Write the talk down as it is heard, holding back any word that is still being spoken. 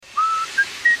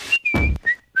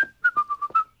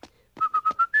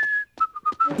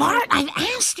Bart, I've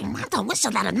asked him not to whistle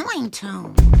that annoying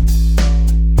tune.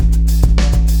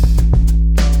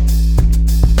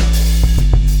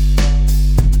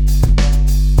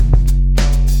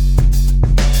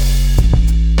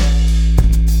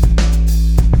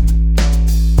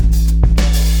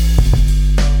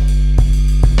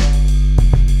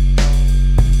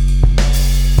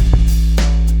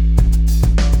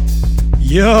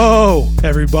 Yo,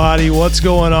 everybody, what's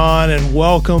going on? And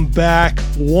welcome back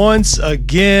once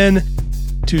again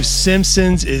to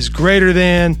Simpsons is Greater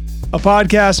Than, a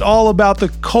podcast all about the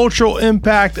cultural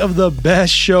impact of the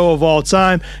best show of all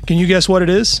time. Can you guess what it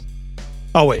is?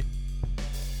 Oh, wait.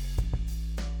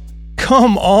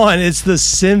 Come on, it's The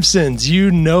Simpsons.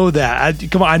 You know that.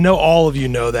 Come on, I know all of you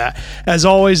know that. As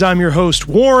always, I'm your host,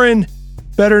 Warren,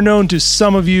 better known to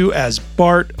some of you as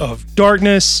Bart of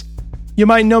Darkness. You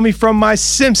might know me from my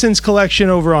Simpsons collection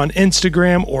over on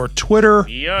Instagram or Twitter.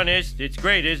 Be honest, it's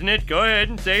great, isn't it? Go ahead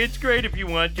and say it's great if you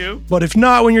want to. But if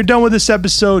not, when you're done with this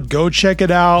episode, go check it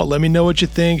out. Let me know what you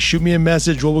think. Shoot me a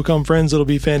message. We'll become friends. It'll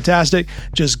be fantastic.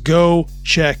 Just go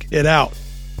check it out.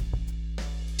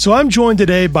 So I'm joined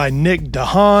today by Nick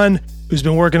DeHaan, who's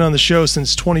been working on the show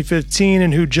since 2015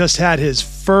 and who just had his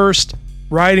first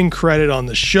writing credit on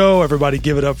the show. Everybody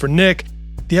give it up for Nick.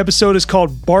 The episode is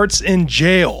called Bart's in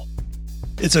Jail.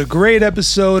 It's a great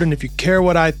episode, and if you care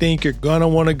what I think, you're going to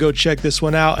want to go check this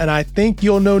one out. And I think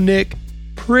you'll know Nick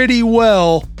pretty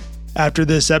well after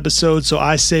this episode, so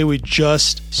I say we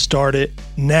just start it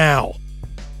now.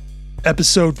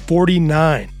 Episode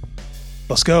 49.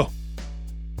 Let's go.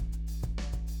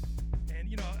 And,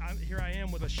 here I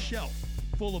am with a shelf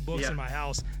full of books in my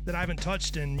house that I haven't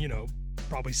touched in,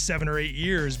 probably 7 or 8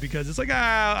 years because it's like,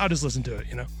 I'll just listen to it,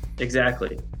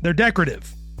 Exactly. They're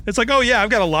decorative. It's like, oh yeah,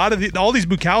 I've got a lot of all these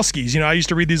Bukowskis. I used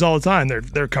to read these all the time.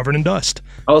 They're covered in dust.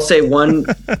 I'll say one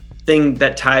thing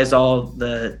that ties all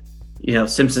the,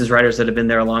 Simpsons writers that have been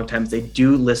there a long time is they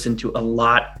do listen to a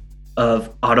lot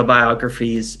of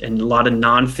autobiographies and a lot of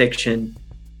nonfiction,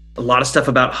 a lot of stuff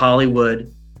about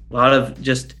Hollywood, a lot of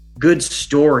just good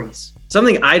stories.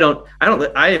 Something I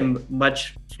am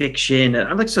much fiction and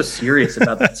I'm like so serious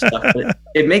about that stuff. But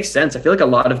it makes sense. I feel like a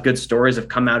lot of good stories have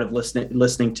come out of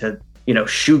listening to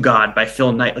Shoe God by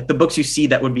Phil Knight, like the books you see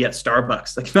that would be at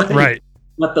Starbucks, like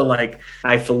not the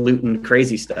highfalutin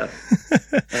crazy stuff.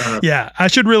 Yeah, I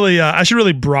should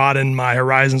really broaden my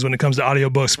horizons when it comes to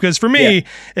audiobooks because for me,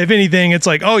 if anything, it's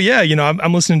like, oh yeah,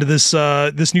 I'm listening to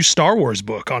this new Star Wars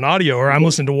book on audio, or I'm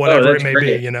listening to whatever it may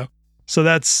be, So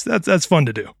that's fun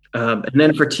to do. And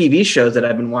then for TV shows that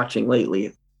I've been watching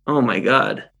lately, oh my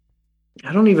God,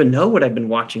 I don't even know what I've been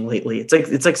watching lately. It's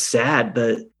like sad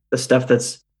the stuff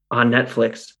that's on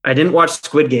Netflix. I didn't watch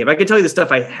Squid Game. I can tell you the stuff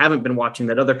I haven't been watching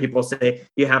that other people say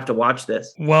you have to watch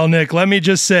this. Well, Nick, let me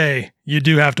just say you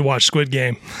do have to watch Squid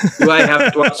Game. Do I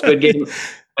have to watch Squid Game?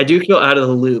 I do feel out of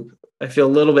the loop. I feel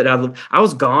a little bit out of the loop. I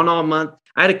was gone all month.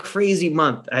 I had a crazy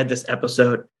month. I had this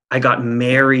episode. I got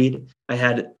married. I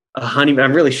had a honeymoon.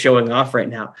 I'm really showing off right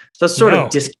now. So it's sort of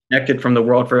disconnected from the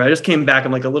world for me. I just came back.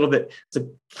 I'm like a little bit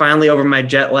finally over my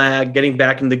jet lag, getting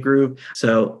back in the groove.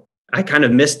 So I kind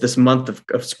of missed this month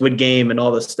of Squid Game and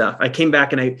all this stuff. I came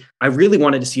back and I really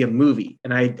wanted to see a movie,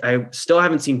 and I still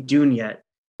haven't seen Dune yet,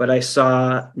 but I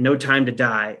saw No Time to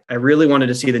Die. I really wanted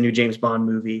to see the new James Bond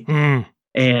movie,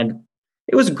 and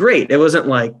it was great. It wasn't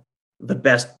like the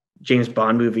best James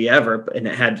Bond movie ever, and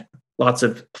it had lots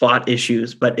of plot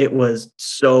issues, but it was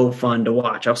so fun to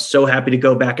watch. I was so happy to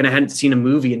go back, and I hadn't seen a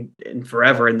movie in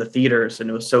forever in the theaters, and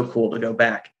it was so cool to go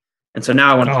back. And so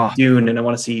now I want to see Dune, and I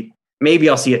want to see. Maybe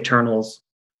I'll see Eternals.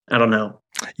 I don't know.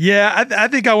 Yeah, I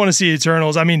think I want to see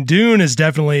Eternals. I mean, Dune is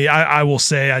definitely, I will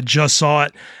say, I just saw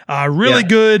it. Really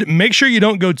good. Make sure you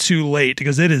don't go too late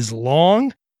because it is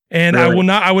long. And really?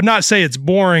 I would not say it's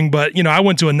boring, but I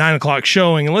went to a 9:00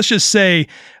 showing, and let's just say,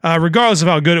 regardless of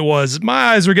how good it was,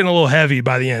 my eyes were getting a little heavy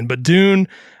by the end. But Dune,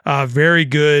 very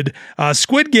good.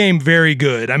 Squid Game, very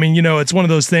good. I mean, it's one of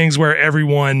those things where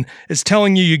everyone is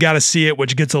telling you got to see it,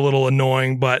 which gets a little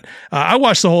annoying. But I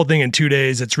watched the whole thing in 2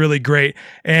 days. It's really great.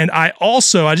 And I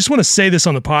just want to say this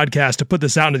on the podcast to put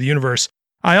this out into the universe.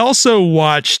 I also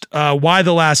watched Y: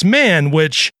 The Last Man,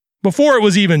 which before it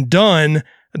was even done,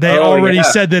 they already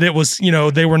said that it was,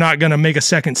 they were not going to make a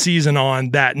second season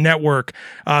on that network.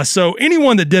 So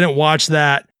anyone that didn't watch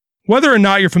that, whether or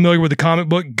not you're familiar with the comic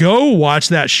book, go watch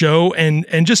that show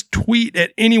and just tweet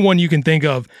at anyone you can think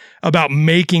of about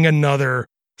making another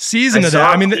season of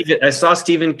that. I mean, I saw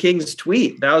Stephen King's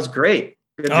tweet. That was great.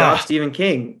 Good job, Stephen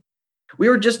King. We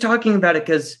were just talking about it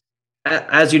because,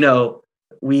 as you know,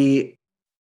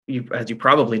 as you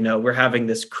probably know, we're having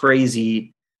this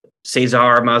crazy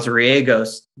Cesar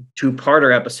Mazariegos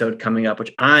 2-parter episode coming up,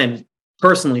 which I'm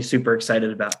personally super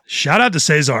excited about. Shout out to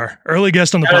Cesar, early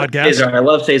guest on the podcast. Cesar. I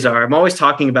love Cesar. I'm always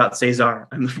talking about Cesar.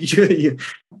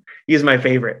 He's my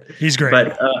favorite. He's great.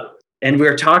 But and we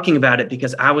were talking about it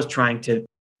because I was trying to,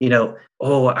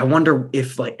 I wonder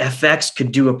if like FX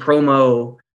could do a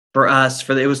promo for us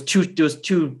it was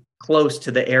too close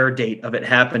to the air date of it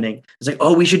happening. It's like,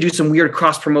 we should do some weird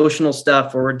cross promotional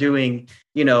stuff where we're doing,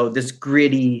 this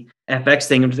gritty FX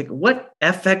thing. I'm just like, what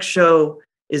FX show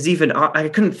is even, I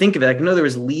couldn't think of it. I know there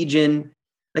was Legion,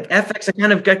 like FX.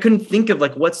 I couldn't think of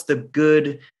like, what's the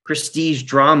good prestige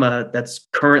drama that's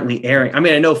currently airing. I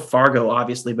mean, I know Fargo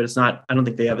obviously, but it's not, I don't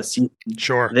think they have a season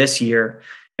this year.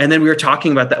 And then we were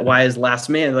talking about that Why Is Last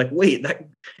Man, like, wait,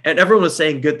 and everyone was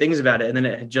saying good things about it. And then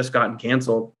it had just gotten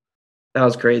canceled. That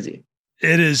was crazy.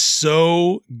 It is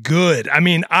so good. I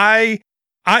mean, I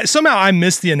somehow I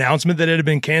missed the announcement that it had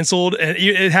been canceled, and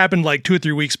it happened like 2 or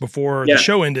 3 weeks before the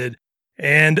show ended.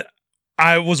 And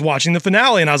I was watching the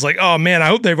finale and I was like, oh man, I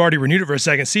hope they've already renewed it for a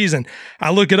second season. I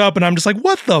look it up and I'm just like,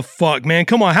 what the fuck, man?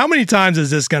 Come on. How many times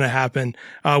is this going to happen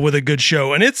with a good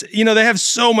show? And it's, they have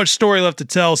so much story left to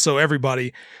tell. So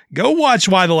everybody go watch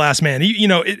Why the Last Man.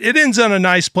 It ends on a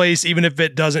nice place, even if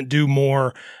it doesn't do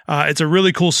more. It's a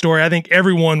really cool story. I think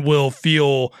everyone will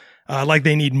feel like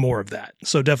they need more of that.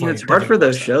 So definitely. It's hard for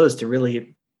those shows to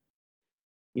really,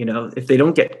 if they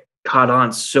don't get caught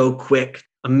on so quick,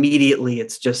 immediately,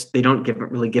 it's just they don't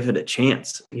really give it a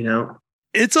chance.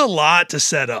 It's a lot to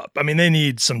set up. I mean, they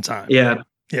need some time. Yeah,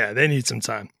 they need some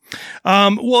time.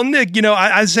 Well, Nick,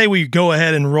 I say we go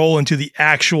ahead and roll into the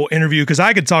actual interview, because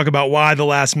I could talk about Why the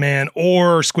Last Man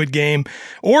or Squid Game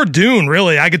or Dune.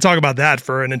 Really, I could talk about that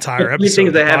for an entire episode.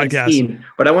 Things I haven't seen,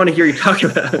 but I want to hear you talk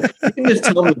about it. You can just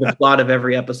tell me the plot of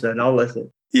every episode. I'll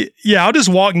listen. Yeah, I'll just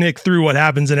walk Nick through what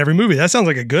happens in every movie. That sounds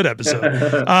like a good episode.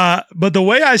 But the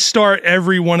way I start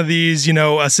every one of these,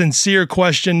 a sincere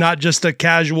question, not just a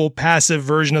casual, passive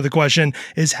version of the question,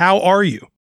 is how are you?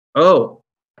 Oh,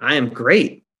 I am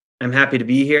great. I'm happy to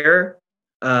be here.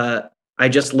 I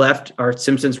just left our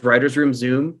Simpsons writers' room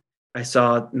Zoom. I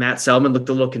saw Matt Selman looked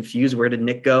a little confused. Where did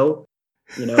Nick go?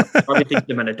 Probably thinks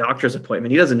I'm at a doctor's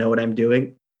appointment. He doesn't know what I'm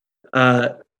doing.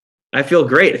 I feel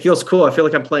great. It feels cool. I feel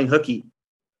like I'm playing hooky,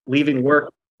 leaving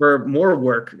work for more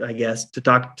work, I guess, to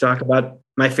talk about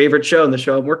my favorite show and the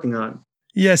show I'm working on.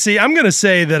 Yeah, see, I'm going to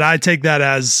say that I take that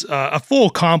as a full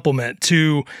compliment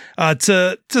to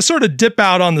sort of dip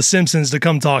out on The Simpsons to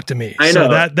come talk to me. I know.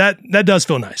 So that does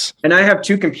feel nice. And I have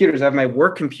 2 computers. I have my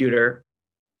work computer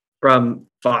from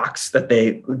Fox that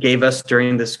they gave us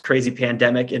during this crazy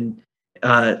pandemic. And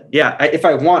if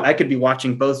I want, I could be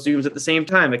watching both Zooms at the same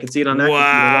time. I could see it on that computer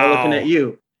while looking at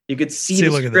you. You could see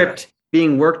the script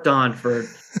being worked on for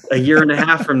a year and a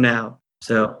half from now.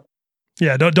 So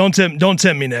yeah, don't tempt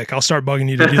me, Nick. I'll start bugging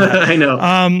you to do that. I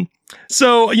know.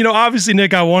 So, obviously,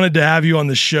 Nick, I wanted to have you on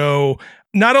the show,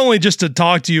 not only just to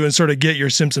talk to you and sort of get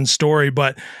your Simpsons story,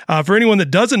 but for anyone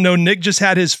that doesn't know, Nick just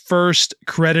had his first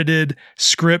credited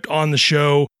script on the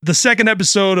show. The second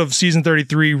episode of season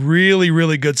 33, really,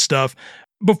 really good stuff.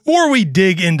 Before we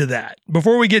dig into that,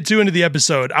 before we get too into the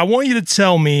episode, I want you to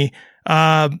tell me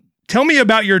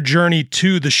about your journey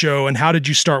to the show and how did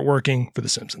you start working for The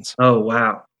Simpsons? Oh,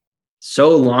 wow.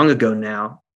 So long ago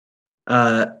now.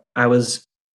 I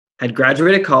had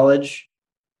graduated college.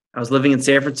 I was living in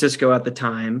San Francisco at the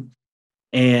time,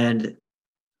 and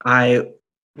I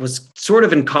was sort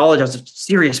of in college. I was a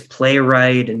serious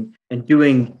playwright and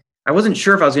doing, I wasn't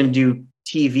sure if I was going to do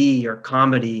TV or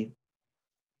comedy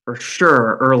for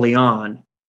sure early on.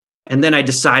 And then I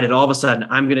decided all of a sudden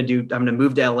I'm going to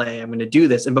move to LA. I'm going to do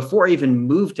this. And before I even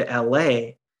moved to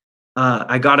LA,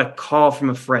 I got a call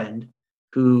from a friend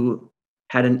who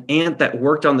had an aunt that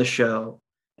worked on the show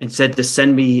and said to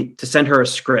send her a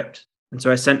script. And so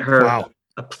I sent her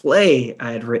a play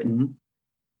I had written.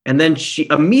 And then she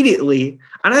immediately,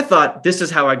 and I thought this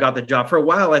is how I got the job. For a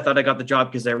while, I thought I got the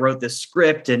job because I wrote this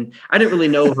script and I didn't really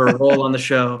know her role on the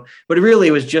show, but it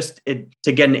really was just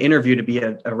to get an interview to be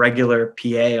a regular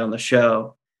PA on the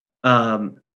show.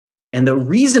 And the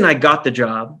reason I got the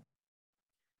job,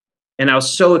 and I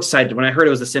was so excited when I heard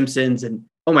it was The Simpsons, and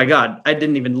oh my God, I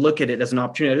didn't even look at it as an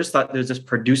opportunity. I just thought there was this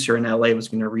producer in LA was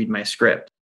going to read my script.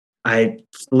 I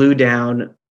drove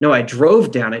down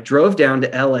to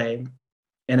LA.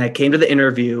 And I came to the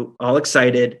interview all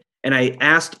excited, and I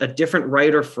asked a different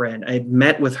writer friend. I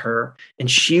met with her, and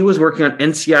she was working on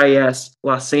NCIS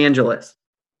Los Angeles.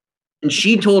 And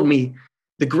she told me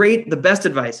the best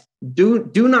advice: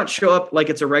 do not show up like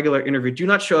it's a regular interview. Do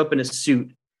not show up in a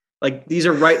suit. Like these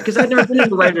are right, because I'd never been in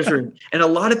the writer's room. And a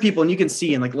lot of people, and you can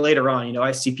see, and like later on, you know,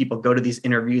 I see people go to these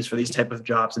interviews for these type of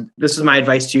jobs. And this is my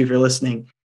advice to you if you're listening.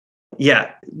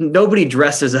 Yeah, nobody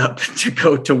dresses up to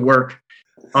go to work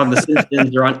on The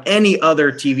Simpsons or on any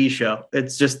other TV show.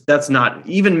 It's just, that's not,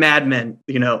 even Mad Men,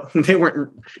 you know, they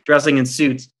weren't dressing in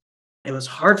suits. It was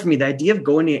hard for me. The idea of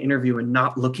going to an interview and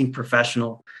not looking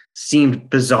professional seemed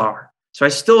bizarre. So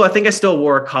I think I still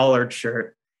wore a collared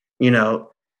shirt, you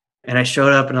know, and I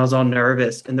showed up and I was all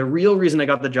nervous. And the real reason I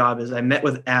got the job is I met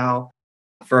with Al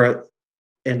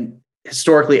and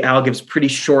historically Al gives pretty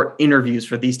short interviews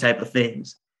for these type of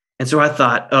things. And so I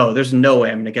thought, oh, there's no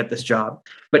way I'm going to get this job.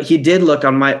 But he did look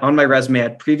on my resume.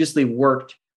 I'd previously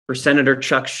worked for Senator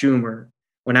Chuck Schumer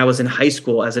when I was in high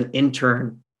school as an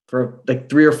intern for like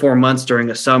 3 or 4 months during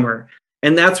the summer.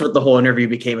 And that's what the whole interview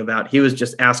became about. He was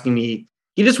just asking me,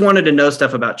 he just wanted to know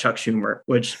stuff about Chuck Schumer,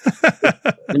 which,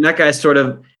 and that guy sort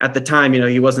of, at the time, you know,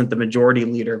 he wasn't the majority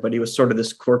leader, but he was sort of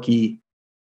this quirky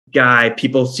guy.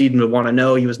 People seemed to want to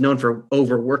know. He was known for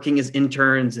overworking his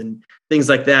interns and things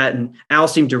like that. And Al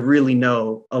seemed to really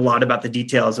know a lot about the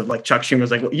details of like Chuck Schumer's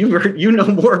like, well, you know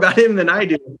more about him than I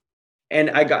do. And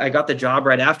I got the job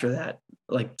right after that,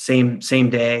 like same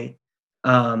day.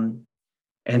 And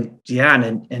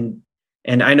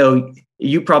I know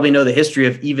you probably know the history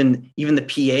of even the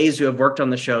PAs who have worked on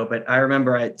the show, but I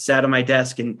remember I sat on my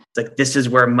desk and it's like, this is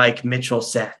where Mike Mitchell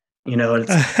sat, you know, and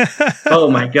it's oh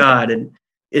my God.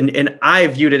 And I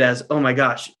viewed it as, oh my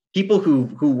gosh, people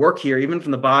who work here, even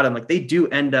from the bottom, like they do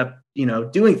end up, you know,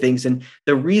 doing things. And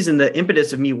the reason, the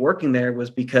impetus of me working there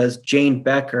was because Jane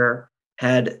Becker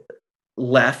had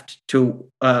left to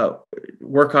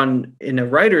work in a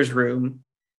writer's room,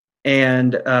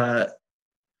 and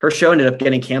her show ended up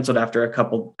getting canceled after a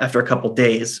couple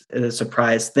days. A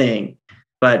surprise thing.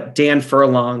 But Dan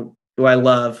Furlong, who I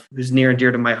love, who's near and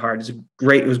dear to my heart,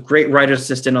 was great writer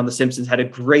assistant on The Simpsons, had a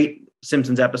great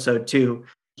Simpsons episode too.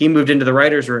 He moved into the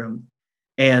writer's room.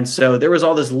 And so there was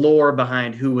all this lore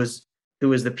behind who was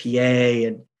the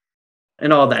PA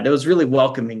and all that. It was really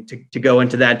welcoming to go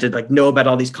into that, to like know about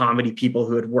all these comedy people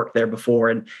who had worked there before.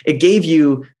 And it gave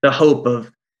you the hope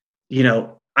of, you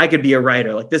know, I could be a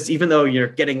writer like this, even though you're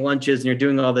getting lunches and you're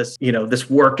doing all this, you know, this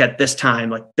work at this time,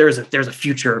 like there's a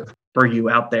future for you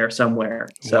out there somewhere.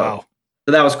 So, wow.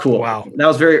 So that was cool. Wow. That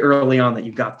was very early on that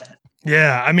you got that.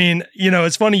 Yeah. I mean, you know,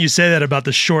 it's funny you say that about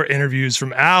the short interviews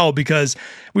from Al, because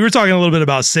we were talking a little bit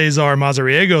about Cesar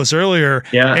Mazariegos earlier.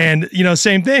 Yeah. And, you know,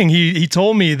 same thing. He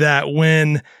told me that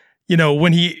when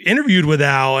he interviewed with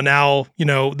Al, and Al, you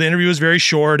know, the interview was very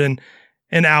short, and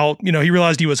Al, you know, he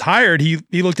realized he was hired. He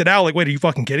looked at Al like, wait, are you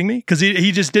fucking kidding me? Because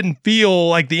he just didn't feel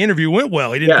like the interview went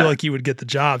well. He didn't feel like he would get the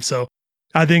job. So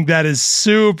I think that is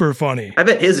super funny. I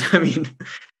bet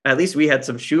at least we had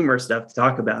some Schumer stuff to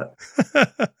talk about.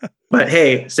 But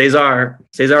hey, Cesar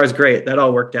is great. That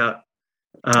all worked out.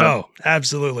 Oh,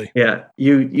 absolutely. Yeah.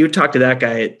 You talk to that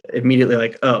guy immediately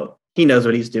like, oh, he knows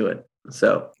what he's doing.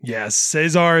 So yes,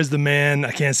 Cesar is the man.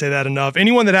 I can't say that enough.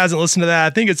 Anyone that hasn't listened to that, I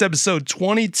think it's episode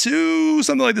 22,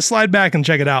 something like that, slide back and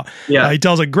check it out. Yeah. He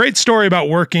tells a great story about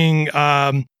working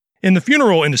in the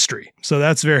funeral industry. So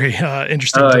that's very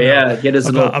interesting. Oh yeah. Get his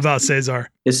about Cesar.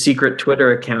 His secret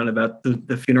Twitter account about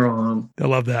the funeral home. I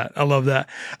love that.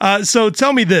 So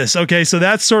tell me this. Okay. So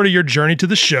that's sort of your journey to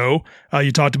the show.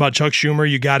 You talked about Chuck Schumer.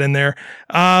 You got in there.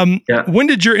 When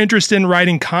did your interest in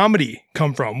writing comedy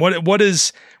come from?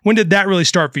 When did that really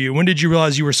start for you? When did you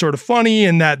realize you were sort of funny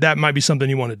and that might be something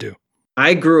you want to do?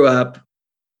 I grew up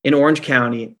in Orange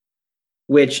County,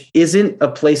 which isn't a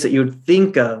place that you would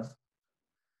think of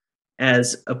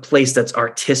as a place that's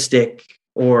artistic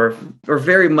or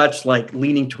very much like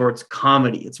leaning towards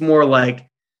comedy. It's more like,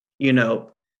 you know,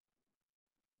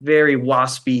 very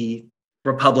waspy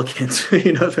Republicans,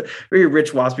 you know, very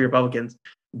rich waspy Republicans.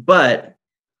 But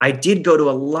I did go to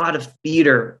a lot of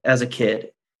theater as a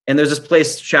kid. And there's this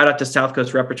place, shout out to South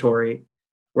Coast Repertory,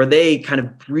 where they kind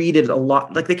of breeded a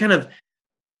lot. Like they kind of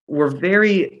were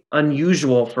very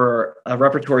unusual for a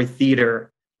repertory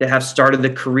theater to have started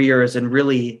the careers and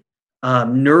really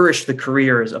nourished the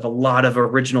careers of a lot of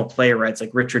original playwrights like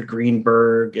Richard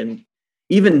Greenberg and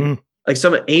even like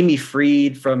some Amy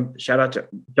Freed from, shout out to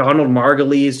Donald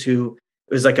Margulies, who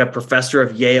was like a professor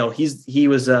of Yale. He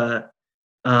was a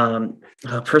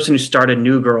person who started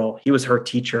New Girl. He was her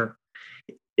teacher.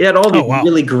 It had all these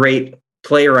really great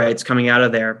playwrights coming out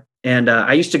of there. And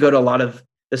I used to go to a lot of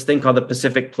this thing called the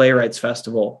Pacific Playwrights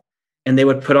Festival. And they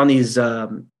would put on these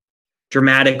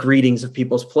dramatic readings of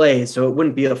people's plays. So it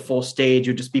wouldn't be a full stage.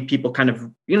 It would just be people kind of,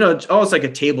 you know, it's almost like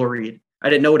a table read. I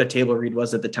didn't know what a table read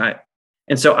was at the time.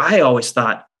 And so I always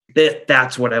thought,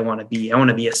 that's what I want to be. I want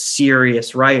to be a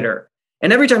serious writer.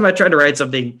 And every time I tried to write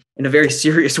something in a very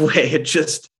serious way,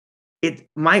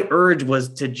 my urge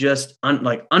was to just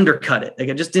undercut it. Like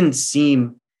it just didn't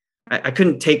seem, I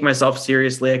couldn't take myself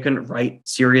seriously. I couldn't write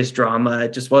serious drama.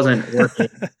 It just wasn't working.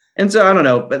 And so I don't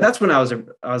know, but that's when I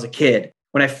was a kid.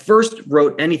 When I first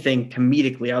wrote anything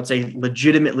comedically, I would say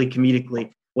legitimately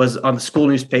comedically, was on the school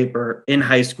newspaper in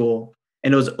high school.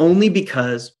 And it was only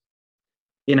because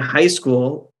in high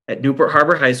school at Newport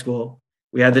Harbor High School,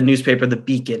 we had the newspaper, The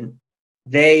Beacon.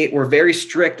 They were very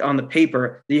strict on the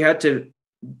paper. You had to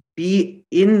be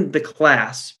in the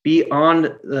class, be in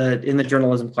the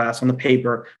journalism class on the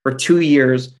paper for 2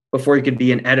 years before you could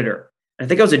be an editor. I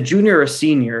think I was a junior or a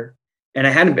senior, and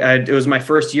it was my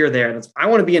first year there. And I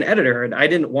want to be an editor, and I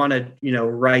didn't want to,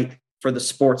 write for the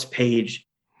sports page,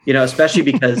 especially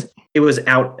because it was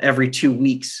out every 2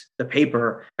 weeks, the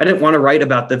paper. I didn't want to write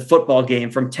about the football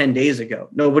game from 10 days ago.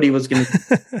 Nobody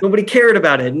cared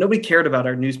about it. Nobody cared about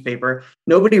our newspaper.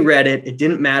 Nobody read it. It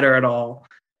didn't matter at all.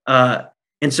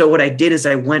 And so what I did is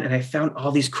I went and I found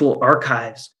all these cool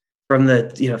archives from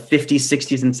the 50s,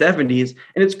 60s, and 70s.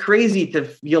 And it's crazy to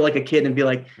feel like a kid and be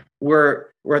like, we're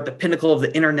at the pinnacle of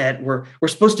the internet. We're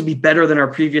supposed to be better than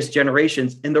our previous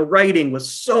generations. And the writing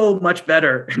was so much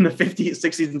better in the 50s,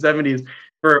 60s, and 70s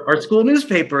for our school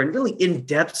newspaper, and really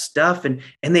in-depth stuff. And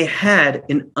they had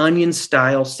an Onion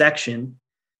style section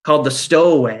called The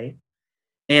Stowaway.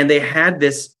 And they had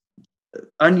this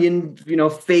Onion,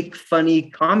 fake funny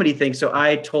comedy thing. So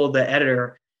I told the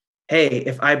editor, hey,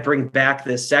 if I bring back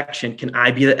this section, can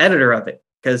I be the editor of it?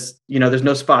 Because, there's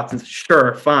no spots. And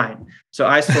sure, fine. So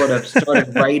I sort of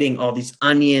started writing all these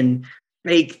Onion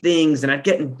fake things, and I'd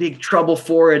get in big trouble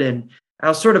for it. And I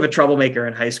was sort of a troublemaker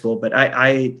in high school, but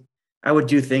I would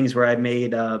do things where I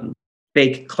made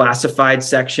fake classified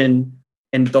section,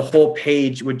 and the whole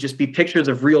page would just be pictures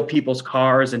of real people's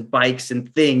cars and bikes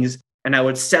and things. And I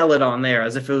would sell it on there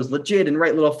as if it was legit, and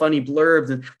write little funny blurbs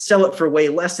and sell it for way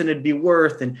less than it'd be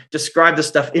worth, and describe the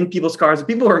stuff in people's cars. And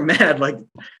people were mad.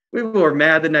 People were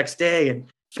mad the next day, and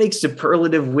fake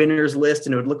superlative winners list,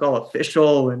 and it would look all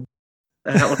official. And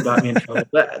that one got me in trouble.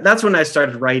 But that's when I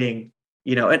started writing,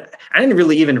 and I didn't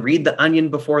really even read The Onion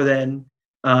before then.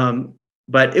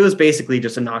 But it was basically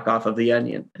just a knockoff of The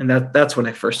Onion. And that's when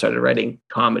I first started writing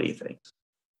comedy things.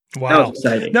 Wow. That was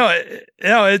exciting. No,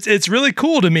 it's really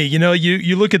cool to me.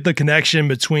 You look at the connection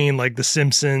between like The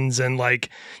Simpsons and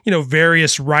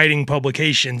various writing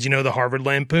publications, the Harvard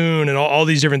Lampoon and all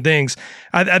these different things.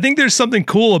 I think there's something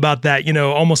cool about that,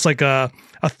 almost like a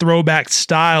throwback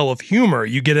style of humor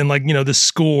you get in this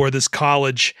school or this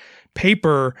college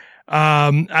paper.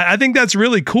 I think that's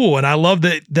really cool. And I love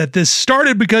that this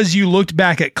started because you looked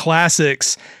back at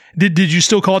classics. Did you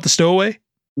still call it The Stowaway?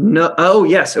 No. Oh,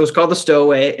 yes. It was called The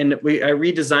Stowaway, and I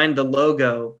redesigned the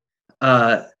logo.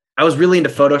 I was really into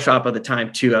Photoshop at the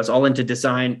time too. I was all into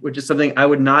design, which is something I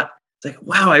would not. It's like,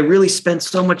 wow, I really spent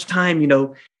so much time,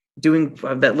 doing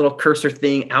that little cursor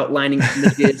thing, outlining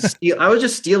images. I was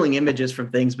just stealing images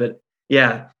from things, but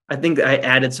yeah, I think I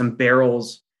added some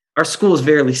barrels. Our school is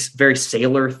very, very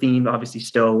sailor themed. Obviously,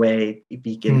 Stowaway,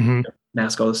 Beacon,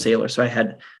 mascot of the sailor. So I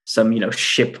had some,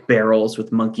 ship barrels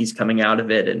with monkeys coming out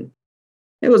of it, and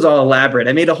it was all elaborate.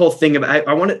 I made a whole thing of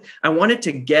I wanted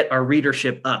to get our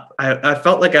readership up. I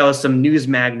felt like I was some news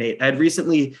magnate. I had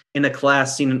recently in a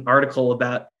class seen an article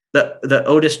about the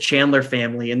Otis Chandler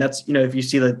family. And that's, if you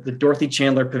see the Dorothy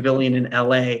Chandler Pavilion in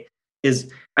LA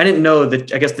I didn't know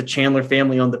that, I guess the Chandler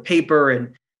family owned the paper,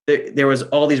 and there was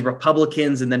all these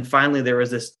Republicans. And then finally there was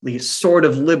this sort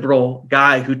of liberal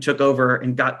guy who took over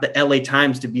and got the LA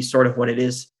Times to be sort of what it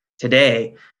is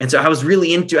today. And so I was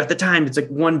really into, at the time, it's like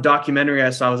one documentary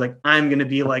I saw, I was like, I'm going to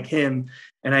be like him.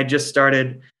 And I just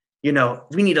started, we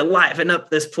need to liven up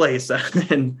this place.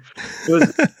 And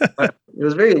it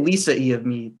was very Lisa-y of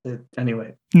me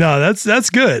anyway. No, that's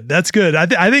good. That's good.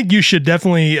 I think you should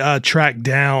definitely track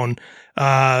down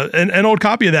an old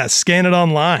copy of that, scan it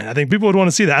online. I think people would want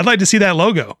to see that. I'd like to see that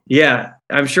logo. Yeah,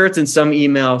 I'm sure it's in some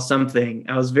email, something.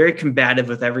 I was very combative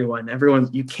with everyone.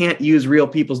 You can't use real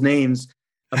people's names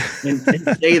and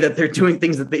say that they're doing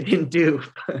things that they didn't do.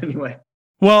 Anyway.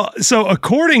 Well, so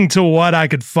according to what I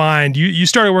could find, you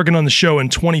started working on the show in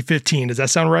 2015. Does that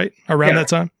sound right? Around that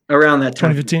time? Around that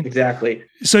time. 2015? Exactly.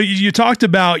 So you talked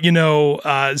about,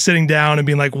 sitting down and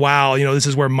being like, wow, this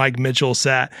is where Mike Mitchell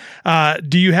sat.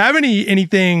 Do you have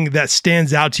anything that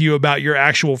stands out to you about your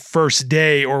actual first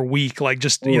day or week? Like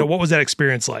just, what was that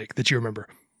experience like that you remember?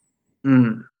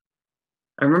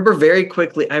 I remember very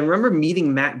quickly. I remember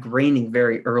meeting Matt Groening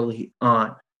very early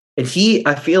on. And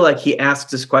I feel like he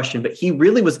asks this question, but he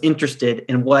really was interested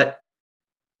in what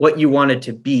what you wanted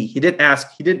to be. He didn't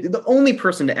the only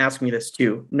person to ask me this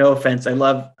too. No offense. I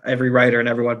love every writer and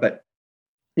everyone, but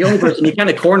the only person, he kind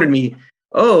of cornered me.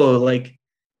 Oh, like,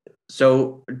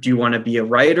 so do you want to be a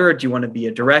writer? Do you want to be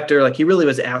a director? Like, he really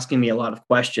was asking me a lot of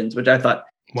questions, which I thought,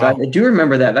 wow. So I do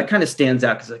remember that. That kind of stands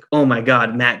out because, like, oh my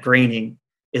God, Matt Groening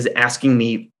is asking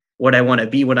me what I want to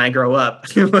be when I grow up.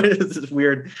 This is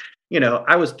weird. You know,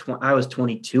 I was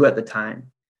 22 at the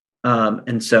time.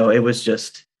 And so it was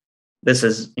just, this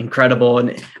is incredible.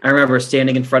 And I remember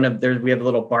standing in front of we have a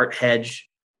little Bart hedge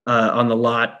on the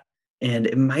lot, and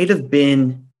it might have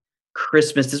been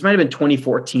Christmas. This might have been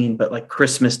 2014, but like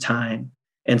Christmas time.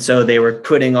 And so they were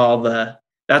putting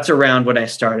that's around when I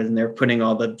started, and they're putting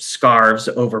all the scarves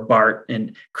over Bart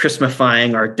and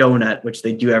Christmafying our donut, which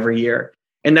they do every year.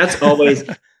 And that's always,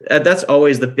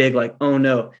 the big, like, oh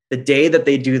no, the day that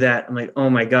they do that, I'm like, oh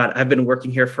my God, I've been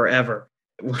working here forever.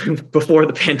 Before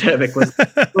the pandemic was,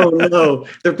 oh no,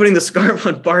 they're putting the scarf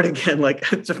on Bart again.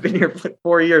 Like, I've been here for like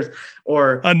 4 years,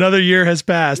 or another year has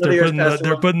passed.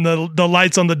 They're putting the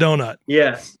lights on the donut.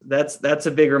 Yes, that's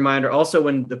a big reminder. Also,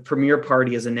 when the premiere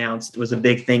party is announced, it was a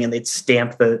big thing, and they'd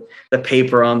stamp the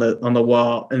paper on the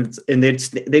wall, and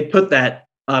they'd put that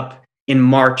up in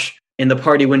March, and the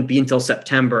party wouldn't be until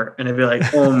September. And I'd be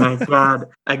like, oh my God,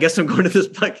 I guess I'm going to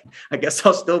this. Like, I guess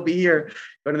I'll still be here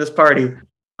going to this party.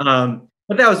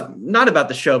 But that was not about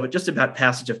the show, but just about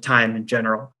passage of time in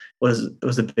general was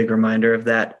a big reminder of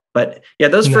that. But yeah,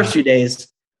 those first few days,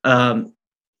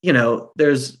 you know,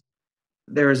 there's,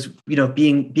 you know,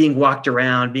 being walked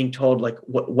around, being told like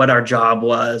what our job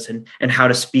was and how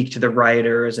to speak to the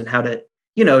writers and how to,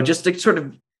 you know, just to sort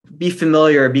of be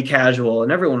familiar, be casual.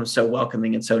 And everyone was so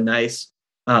welcoming and so nice.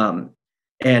 And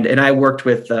I worked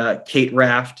with Kate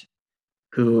Raft,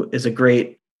 who is a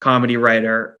great comedy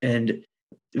writer and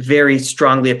very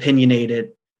strongly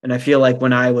opinionated. And I feel like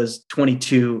when I was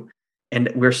 22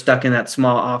 and we're stuck in that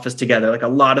small office together, like a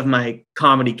lot of my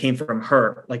comedy came from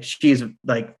her. Like, she's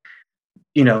like,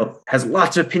 you know, has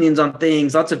lots of opinions on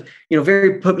things, lots of, you know,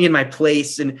 very put me in my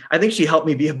place. And I think she helped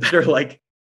me be a better, like,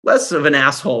 less of an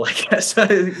asshole, I guess.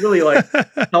 It really like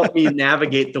helped me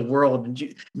navigate the world. And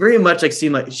she very much like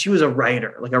seemed like she was a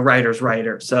writer, like a writer's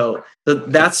writer. So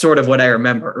that's sort of what I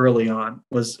remember early on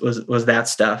was that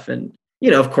stuff. And, you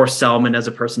know, of course, Selman as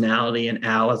a personality and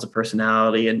Al as a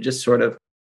personality, and just sort of,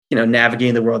 you know,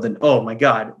 navigating the world. And oh my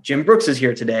God, Jim Brooks is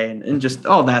here today, and just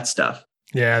all that stuff.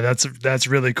 Yeah, that's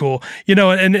really cool. You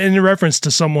know, and in reference to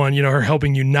someone, you know, her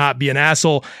helping you not be an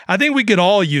asshole, I think we could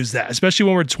all use that, especially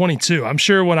when we're 22. I'm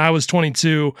sure when I was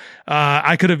 22,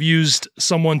 I could have used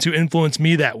someone to influence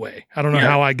me that way. I don't know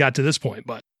how I got to this point,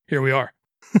 but here we are.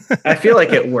 I feel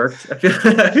like it worked. I feel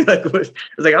like it was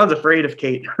like, I was afraid of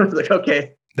Kate. I was like,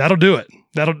 okay. That'll do it.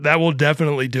 That will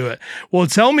definitely do it. Well,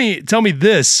 tell me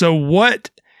this. So what,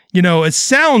 you know, it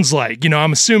sounds like, you know,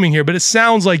 I'm assuming here, but it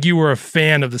sounds like you were a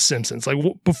fan of The Simpsons, like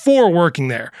before working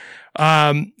there.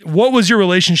 What was your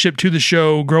relationship to the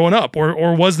show growing up,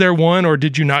 or was there one, or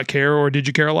did you not care, or did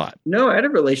you care a lot? No, I had a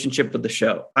relationship with the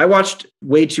show. I watched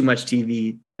way too much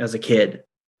TV as a kid.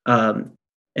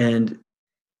 And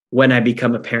when I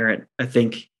become a parent, I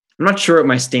think, I'm not sure what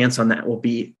my stance on that will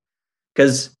be,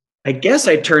 because I guess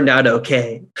I turned out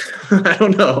okay. I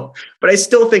don't know, but I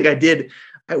still think I did.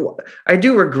 I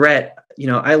do regret, you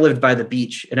know, I lived by the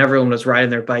beach and everyone was riding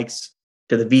their bikes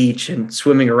to the beach and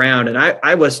swimming around. And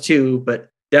I was too, but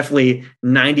definitely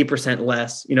 90%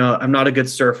 less. You know, I'm not a good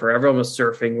surfer. Everyone was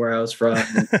surfing where I was from.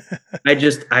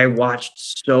 I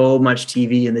watched so much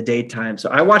TV in the daytime. So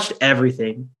I watched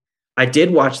everything. I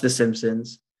did watch The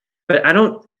Simpsons, but I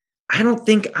don't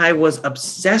think I was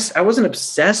obsessed. I wasn't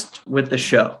obsessed with the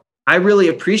show. I really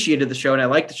appreciated the show and I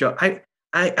liked the show. I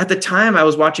at the time I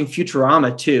was watching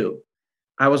Futurama too.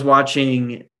 I was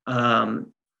watching a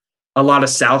lot of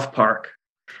South Park.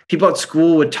 People at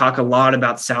school would talk a lot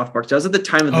about South Park. So I was at the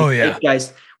time of the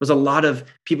guys, was a lot of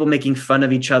people making fun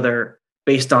of each other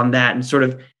based on that and sort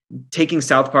of taking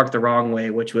South Park the wrong way,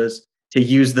 which was to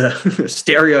use the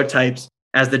stereotypes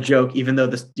as the joke, even though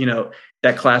this, you know,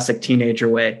 that classic teenager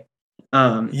way.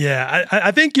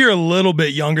 I think you're a little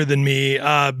bit younger than me,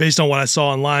 based on what I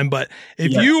saw online, but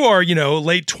if you are, you know,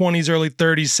 late 20s, early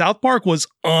 30s, South Park was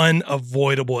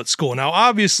unavoidable at school. Now,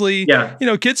 obviously, you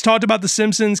know, kids talked about The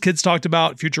Simpsons, kids talked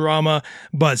about Futurama,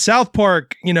 but South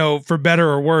Park, you know, for better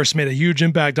or worse, made a huge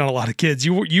impact on a lot of kids.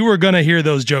 You were going to hear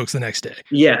those jokes the next day.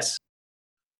 Yes.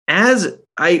 As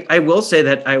I will say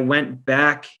that I went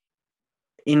back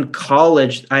in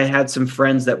college, I had some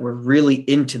friends that were really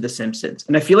into The Simpsons.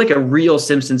 And I feel like a real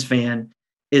Simpsons fan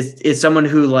is someone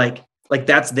who like like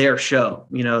that's their show,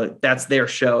 that's their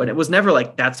show. And it was never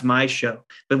like, that's my show.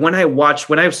 But when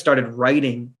I started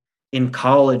writing in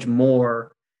college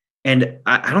more, and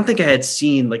I don't think I had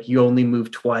seen like You Only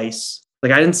Move Twice.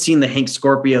 Like I hadn't seen the Hank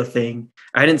Scorpio thing.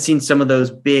 I hadn't seen some of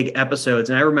those big episodes.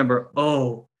 And I remember,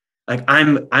 like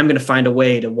I'm going to find a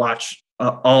way to watch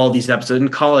all these episodes. In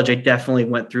college, I definitely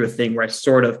went through a thing where I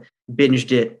sort of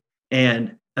binged it.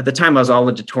 And at the time I was all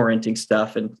into torrenting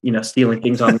stuff and, stealing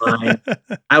things online.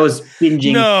 I was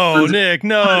binging.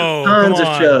 Tons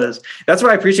of shows. That's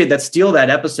why I appreciate that. Steal That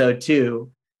episode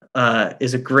too,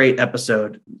 is a great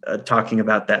episode talking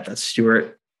about that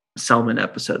Stuart Selman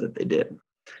episode that they did.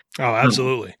 Oh,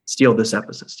 absolutely. Steal this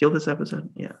episode.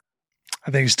 Yeah.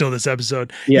 I think Steal This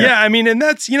episode. Yeah. I mean, and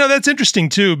that's interesting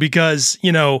too, because,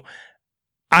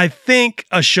 I think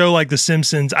a show like The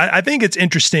Simpsons, I think it's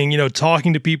interesting,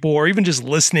 talking to people or even just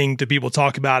listening to people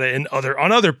talk about it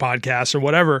on other podcasts or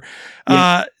whatever.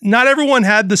 Yeah. Not everyone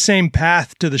had the same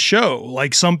path to the show.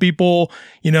 Like some people,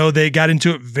 they got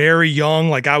into it very young.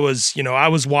 Like I was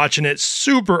watching it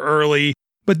super early.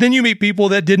 But then you meet people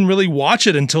that didn't really watch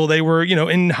it until they were,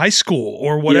 in high school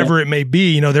or whatever it may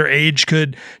be. Their age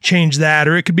could change that,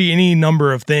 or it could be any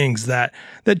number of things that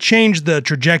change the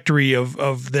trajectory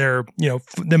of their,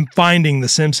 them finding The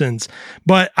Simpsons.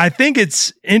 But I think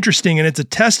it's interesting, and it's a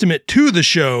testament to the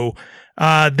show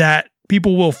that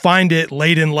people will find it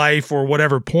late in life or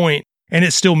whatever point, and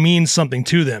it still means something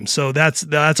to them. So that's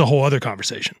a whole other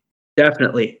conversation.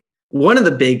 Definitely. One of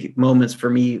the big moments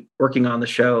for me working on the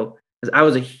show, I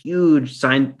was a huge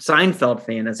Seinfeld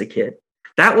fan as a kid.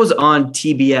 That was on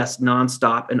TBS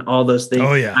nonstop and all those things.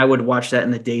 Oh, yeah. I would watch that in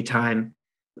the daytime,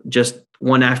 just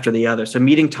one after the other. So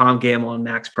meeting Tom Gamble and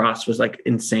Max Prost was like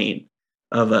insane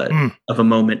of a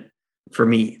moment for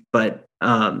me. But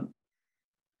I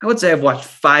would say I've watched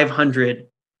 500,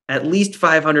 at least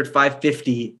 500,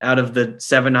 550 out of the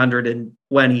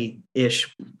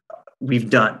 720-ish we've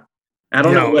done. I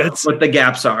don't know what the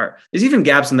gaps are. There's even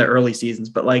gaps in the early seasons,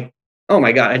 but like, oh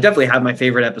my God, I definitely have my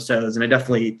favorite episodes, and I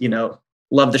definitely,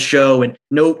 love the show and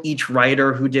know each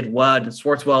writer who did what, and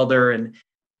Swartzwelder. And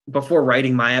before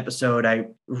writing my episode, I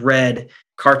read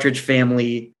Cartridge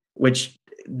Family, which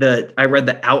I read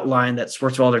the outline that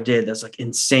Swartzwelder did. That's like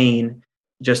insane.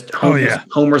 Just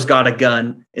Homer's Got a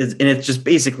Gun and it's just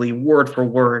basically word for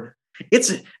word.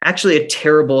 It's actually a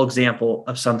terrible example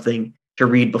of something to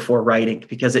read before writing,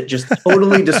 because it just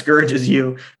totally discourages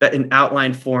you that in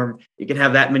outline form, you can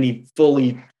have that many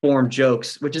fully formed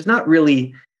jokes, which is not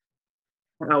really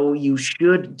how you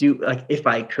should do. Like if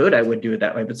I could, I would do it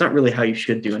that way, but it's not really how you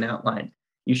should do an outline.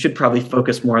 You should probably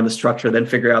focus more on the structure, then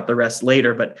figure out the rest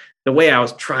later. But the way I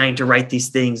was trying to write these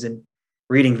things and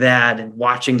reading that and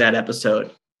watching that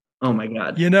episode, oh my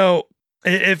God.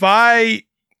 If I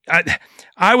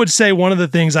would say one of the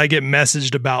things I get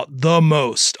messaged about the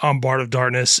most on Bart of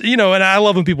Darkness, and I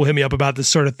love when people hit me up about this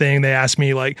sort of thing. They ask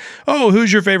me like, oh,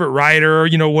 who's your favorite writer?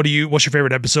 What's your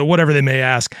favorite episode? Whatever they may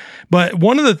ask. But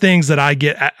one of the things that I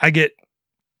get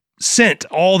sent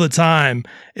all the time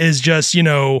is just,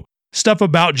 stuff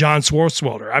about John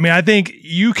Swartzwelder. I mean, I think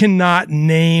you cannot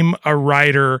name a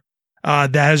writer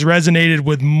that has resonated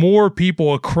with more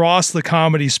people across the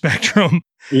comedy spectrum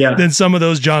than some of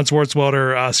those John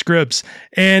Swartzwelder scripts.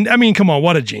 And I mean, come on,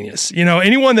 what a genius.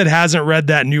 Anyone that hasn't read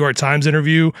that New York Times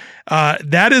interview,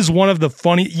 that is one of the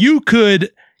funny, you could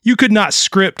not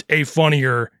script a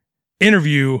funnier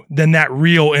interview than that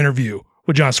real interview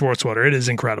with John Swartzwelder. It is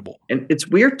incredible. And it's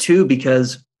weird too,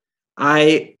 because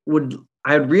I would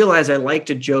realize I liked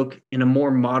a joke in a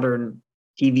more modern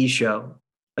TV show,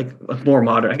 like more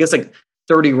modern, I guess like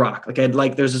 30 Rock.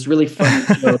 There's this really funny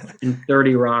joke in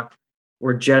 30 Rock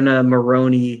where Jenna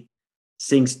Maroney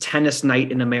sings Tennis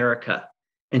Night in America.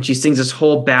 And she sings this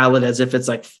whole ballad as if it's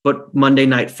like Monday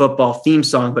Night Football theme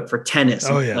song, but for tennis.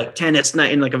 Oh, yeah. Like Tennis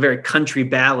Night in like a very country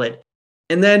ballad.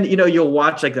 And then, you'll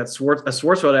watch like a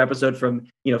Swartzwelder episode from,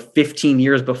 15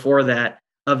 years before that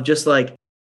of just like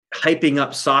hyping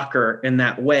up soccer in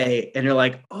that way. And you're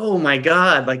like, oh my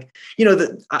God. Like,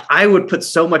 I would put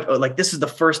so much, like, this is the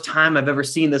first time I've ever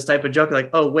seen this type of joke. Like,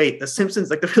 oh wait, the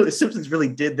Simpsons really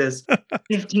did this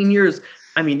 15 years.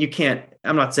 I mean,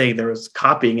 I'm not saying there was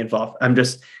copying involved. I'm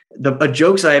just the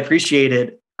jokes I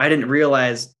appreciated, I didn't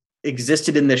realize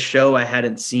existed in this show I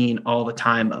hadn't seen all the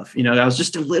time of. I was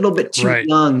just a little bit too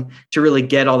young to really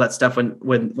get all that stuff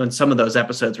when some of those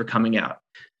episodes were coming out.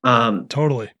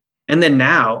 Totally. And then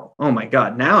now, oh my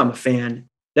God, now I'm a fan.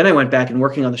 Then I went back and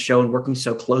working on the show and working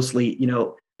so closely,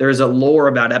 there's a lore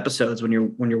about episodes when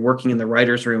you're working in the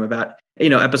writer's room about,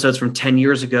 episodes from 10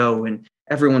 years ago and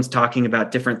everyone's talking about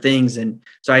different things. And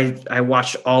so I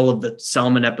watched all of the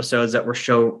Selman episodes that were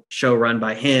show run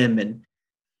by him, and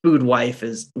Food Wife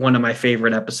is one of my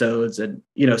favorite episodes. And,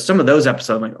 you know, some of those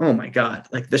episodes, I'm like, oh my God,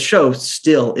 like the show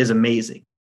still is amazing.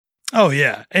 Oh,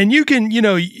 yeah. And you can, you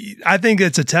know, I think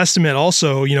it's a testament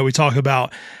also, you know, we talk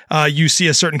about you see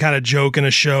a certain kind of joke in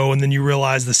a show and then you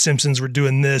realize the Simpsons were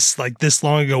doing this like this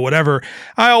long ago, whatever.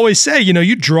 I always say, you know,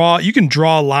 you can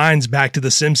draw lines back to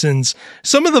the Simpsons.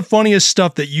 Some of the funniest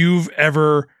stuff that you've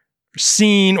ever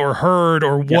seen or heard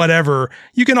or whatever,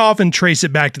 you can often trace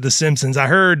it back to the Simpsons. I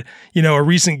heard, you know, a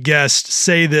recent guest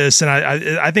say this, and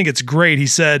I think it's great. He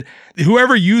said,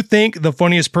 whoever you think the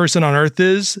funniest person on earth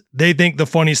is, they think the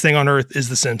funniest thing on earth is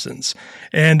the Simpsons.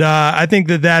 And I think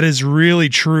that is really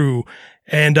true.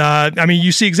 And I mean,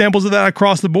 you see examples of that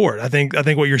across the board. I think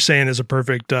what you're saying is a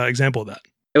perfect example of that.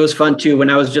 It was fun too. When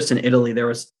I was just in Italy,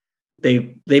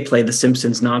 they played the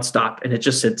Simpsons nonstop, and it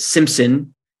just said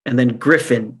Simpson and then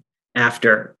Griffin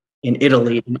after in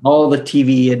Italy, and all the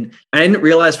TV. And I didn't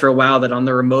realize for a while that on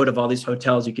the remote of all these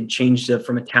hotels, you can change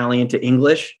from Italian to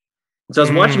English. So I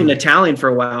was watching in Italian for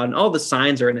a while, and all the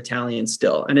signs are in Italian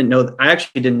still. I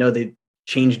actually didn't know they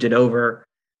changed it over.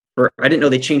 I didn't know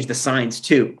they changed the signs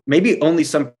too. Maybe only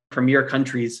some premier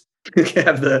countries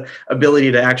have the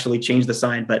ability to actually change the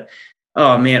sign. But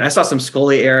oh man, I saw some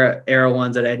Scully era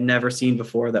ones that I had never seen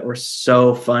before that were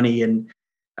so funny. And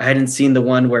I hadn't seen the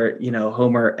one where, you know,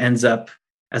 Homer ends up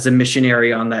as a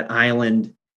missionary on that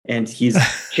island and he's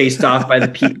chased off by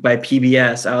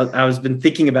PBS. I was been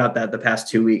thinking about that the past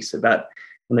 2 weeks, about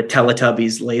when the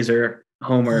Teletubbies laser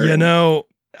Homer. You know,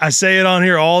 I say it on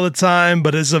here all the time,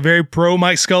 but it's a very pro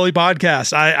Mike Scully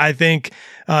podcast. I think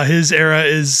his era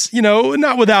is, you know,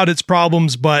 not without its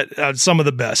problems, but some of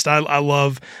the best. I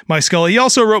love Mike Scully. He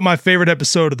also wrote my favorite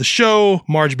episode of the show,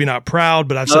 Marge Be Not Proud,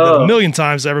 but I've said that a million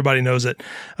times. Everybody knows it.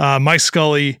 Mike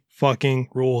Scully fucking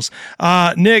rules.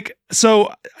 Nick,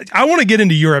 so I want to get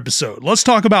into your episode. Let's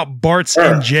talk about Bart's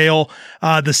in jail.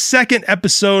 The second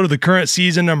episode of the current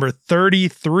season, number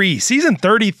 33. Season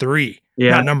 33.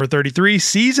 Yeah. Not number 33,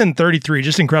 season 33.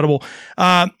 Just incredible.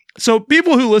 So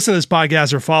people who listen to this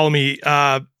podcast or follow me,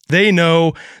 they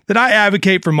know that I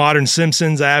advocate for modern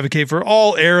Simpsons. I advocate for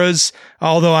all eras,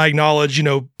 although I acknowledge, you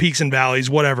know, peaks and valleys,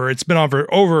 whatever. It's been on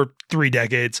for over 3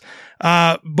 decades.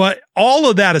 But all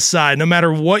of that aside, no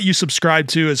matter what you subscribe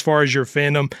to as far as your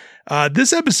fandom,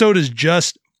 this episode is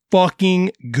just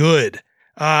fucking good.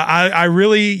 I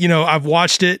really, you know, I've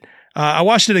watched it. I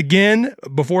watched it again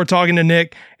before talking to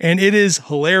Nick, and it is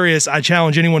hilarious. I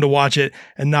challenge anyone to watch it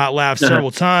and not laugh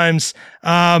several times.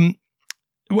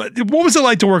 What was it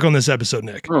like to work on this episode,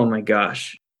 Nick? Oh my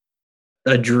gosh.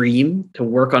 A dream to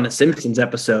work on a Simpsons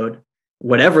episode,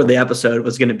 whatever the episode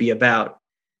was going to be about.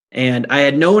 And I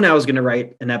had known I was going to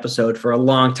write an episode for a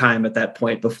long time at that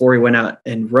point before we went out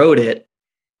and wrote it.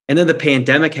 And then the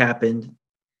pandemic happened,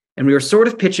 and we were sort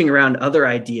of pitching around other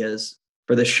ideas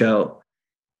for the show.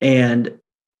 And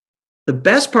the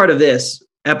best part of this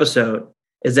episode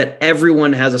is that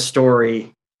everyone has a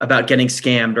story about getting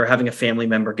scammed or having a family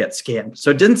member get scammed.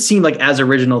 So it didn't seem like as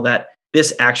original that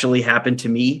this actually happened to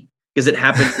me, because it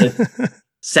happened to,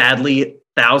 sadly,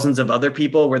 thousands of other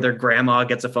people where their grandma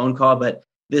gets a phone call. But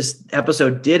this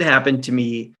episode did happen to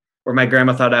me, where my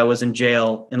grandma thought I was in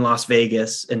jail in Las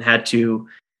Vegas and had to,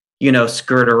 you know,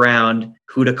 skirt around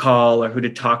who to call or who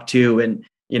to talk to. And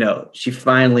you know, she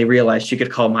finally realized she could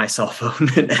call my cell phone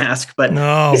and ask, but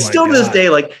it's still to this day,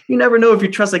 like, you never know if you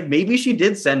trust, like, maybe she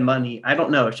did send money. I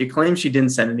don't know. She claims she didn't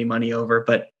send any money over,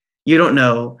 but you don't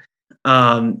know.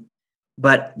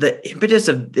 But the impetus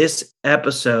of this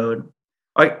episode,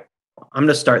 I'm going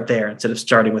to start there instead of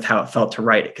starting with how it felt to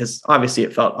write it, because obviously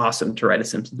it felt awesome to write a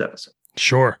Simpsons episode.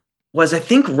 Sure. Was, I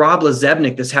think, Rob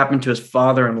Lazebnik, this happened to his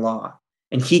father-in-law.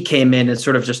 And he came in and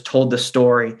sort of just told the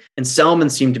story. And Selman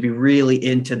seemed to be really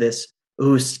into this,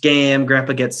 scam,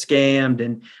 grandpa gets scammed.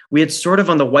 And we had sort of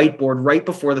on the whiteboard right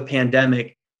before the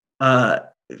pandemic, kind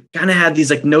of had these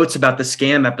like notes about the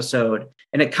scam episode.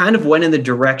 And it kind of went in the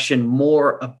direction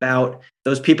more about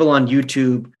those people on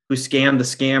YouTube who scam the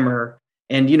scammer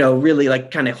and, you know, really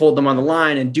like kind of hold them on the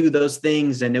line and do those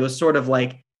things. And it was sort of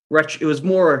like, it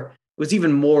was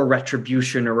even more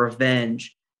retribution or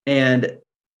revenge. And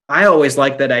I always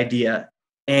liked that idea,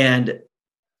 and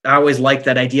I always liked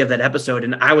that idea of that episode.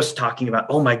 And I was talking about,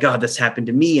 oh my God, this happened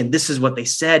to me, and this is what they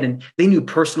said, and they knew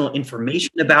personal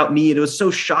information about me, and it was so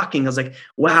shocking. I was like,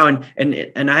 wow.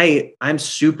 And I'm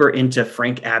super into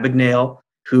Frank Abagnale,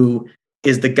 who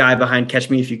is the guy behind Catch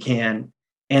Me If You Can.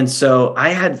 And so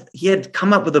he had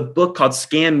come up with a book called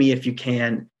Scam Me If You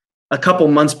Can a couple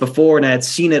months before, and I had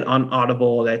seen it on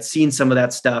Audible. I had seen some of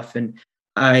that stuff, and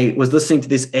I was listening to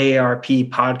this AARP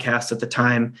podcast at the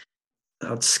time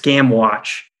called Scam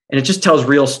Watch, and it just tells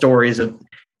real stories of.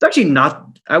 It's actually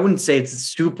not. I wouldn't say it's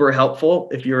super helpful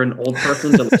if you're an old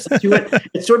person to listen to it.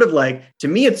 It's sort of like, to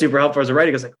me, it's super helpful as a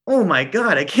writer. Because like, oh my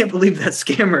God, I can't believe that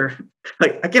scammer.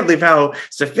 Like, I can't believe how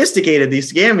sophisticated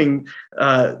these scammers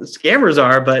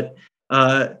are. But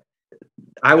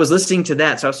I was listening to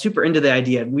that, so I was super into the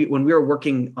idea. When we were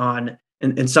working on,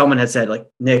 and someone had said like,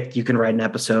 Nick, you can write an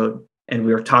episode, and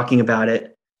we were talking about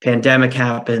it. Pandemic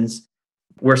happens.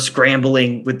 We're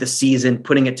scrambling with the season,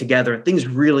 putting it together, and things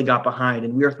really got behind.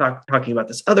 And we were talking about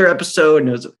this other episode,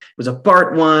 and it was a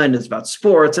Bart one. It was about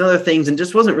sports and other things, and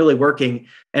just wasn't really working.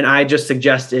 And I just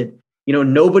suggested,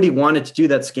 nobody wanted to do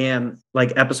that scam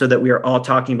like episode that we were all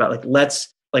talking about. Like,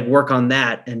 let's like work on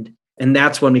that. And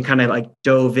that's when we kind of like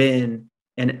dove in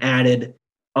and added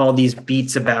all these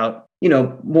beats about,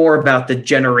 more about the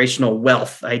generational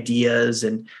wealth ideas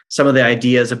and some of the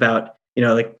ideas about,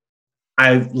 like,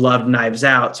 I loved Knives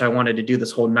Out, so I wanted to do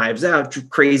this whole Knives Out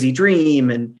crazy dream.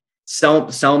 And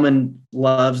Selman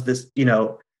loves this,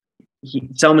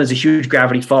 Selman is a huge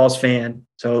Gravity Falls fan.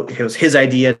 So it was his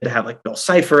idea to have like Bill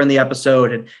Cipher in the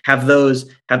episode and have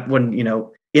when,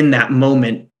 in that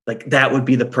moment, like that would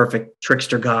be the perfect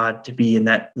trickster god to be in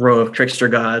that row of trickster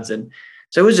gods. And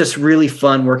so it was just really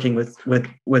fun working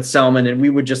with Selman, and we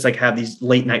would just like have these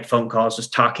late night phone calls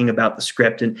just talking about the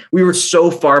script. And we were so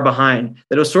far behind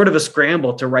that it was sort of a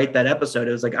scramble to write that episode.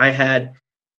 It was like I had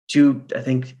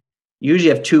usually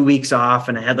have 2 weeks off,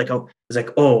 and I had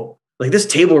this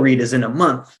table read is in a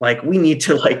month. Like we need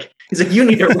to he's like, you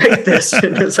need to write this.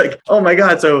 And it's like, oh my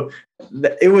God. So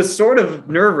it was sort of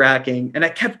nerve wracking, and I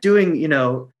kept doing,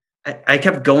 I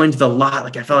kept going to the lot.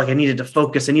 Like I felt like I needed to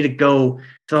focus. I need to go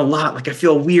to the lot. Like I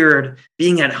feel weird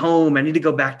being at home. I need to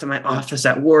go back to my office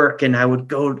at work. And I would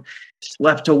go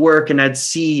slept to work, and I'd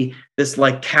see this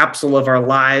like capsule of our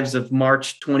lives of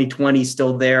March 2020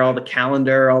 still there. All the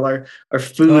calendar, all our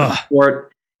food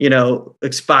report,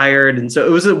 expired. And so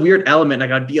it was a weird element. Like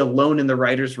I'd be alone in the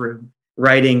writer's room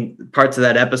writing parts of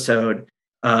that episode.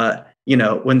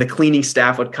 When the cleaning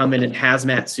staff would come in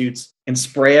hazmat suits and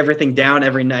spray everything down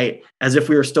every night as if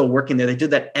we were still working there. They did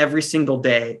that every single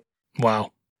day.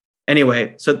 Wow.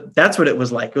 Anyway, so that's what it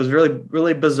was like. It was really,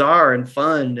 really bizarre and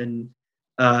fun. And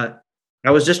I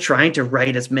was just trying to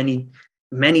write as many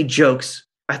jokes.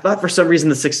 I thought for some reason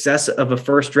the success of a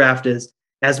first draft is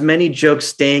as many jokes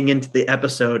staying into the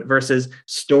episode versus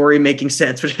story making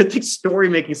sense, which I think story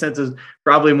making sense is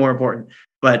probably more important.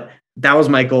 But that was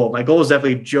my goal. My goal was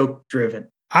definitely joke driven.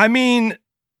 I mean,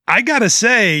 I gotta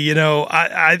say,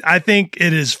 I think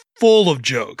it is full of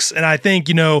jokes. And I think,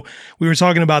 we were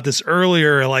talking about this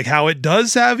earlier, like how it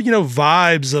does have,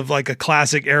 vibes of like a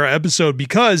classic era episode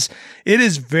because it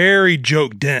is very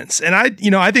joke dense. And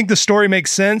I think the story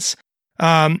makes sense.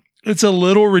 It's a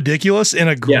little ridiculous in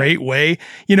a great way.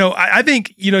 I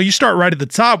think, you start right at the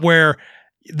top where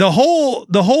the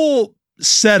whole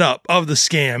setup of the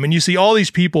scam, and you see all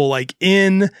these people like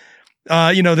in,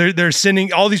 they're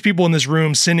sending all these people in this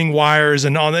room, sending wires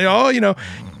and all.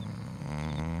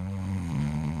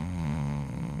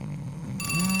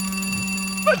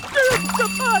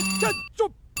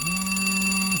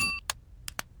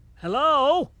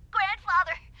 Hello?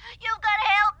 Grandfather, you've got to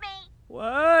help me.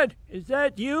 What? Is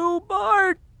that you,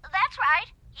 Bart? That's right.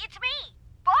 It's me,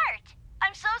 Bart.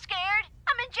 I'm so scared.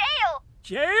 I'm in jail.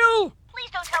 Jail?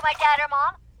 Please don't tell my dad or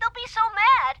mom. They'll be so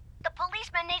mad. The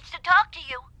policeman needs to talk to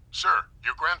you. Sir,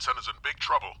 your grandson is in big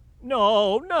trouble.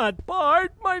 No, not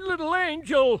Bart, my little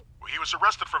angel. He was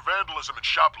arrested for vandalism and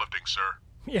shoplifting, sir.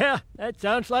 Yeah, that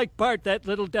sounds like Bart, that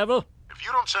little devil. If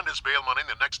you don't send his bail money in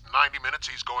the next 90 minutes,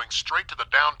 he's going straight to the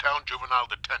downtown juvenile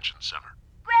detention center.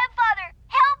 Grandfather,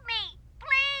 help me,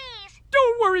 please.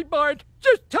 Don't worry, Bart.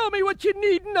 Just tell me what you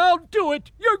need and I'll do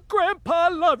it. Your grandpa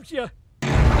loves you.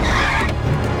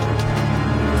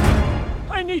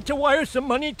 I need to wire some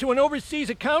money to an overseas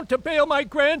account to bail my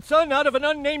grandson out of an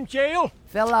unnamed jail.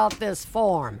 Fill out this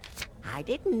form. I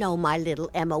didn't know my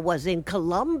little Emma was in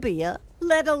Colombia,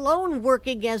 let alone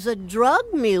working as a drug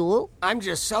mule. I'm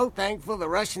just so thankful the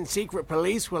Russian secret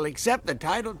police will accept the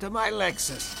title to my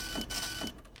Lexus.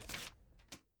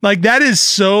 Like that is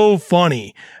so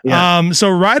funny. Yeah.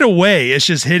 So right away, it's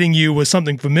just hitting you with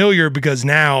something familiar because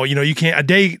now, you can't, a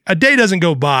day doesn't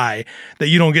go by that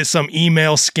you don't get some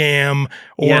email scam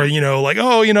or,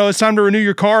 it's time to renew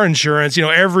your car insurance.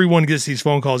 Everyone gets these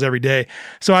phone calls every day.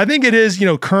 So I think it is,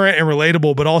 current and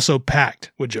relatable, but also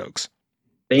packed with jokes.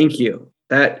 Thank you.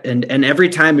 That, and every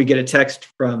time we get a text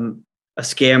from a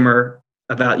scammer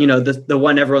about, the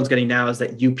one everyone's getting now is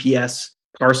that UPS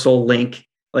parcel link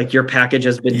like your package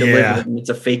has been delivered and it's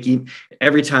a fake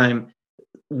every time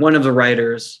one of the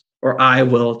writers or I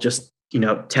will just,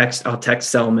 I'll text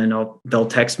Selman, they'll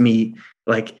text me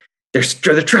like they're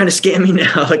trying to scam me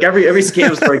now. Like every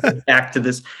scam story comes back to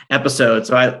this episode.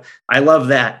 So I love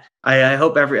that. I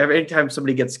hope every time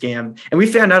somebody gets scammed, and we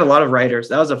found out a lot of writers,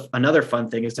 that was another fun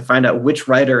thing, is to find out which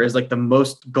writer is like the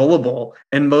most gullible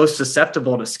and most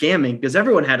susceptible to scamming, because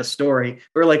everyone had a story.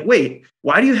 We were like, wait,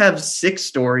 why do you have 6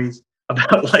 stories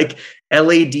about like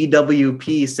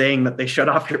LADWP saying that they shut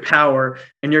off your power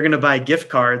and you're going to buy gift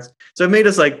cards? So it made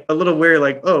us like a little weird,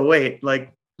 like, oh, wait,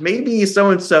 like maybe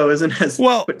so-and-so isn't as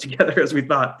well put together as we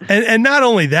thought. And not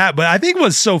only that, but I think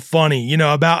what's so funny,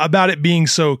 about it being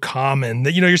so common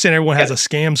that, you're saying everyone has a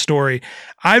scam story.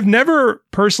 I've never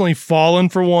personally fallen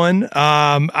for one.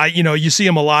 You see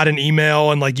them a lot in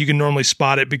email, and like you can normally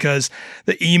spot it because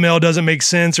the email doesn't make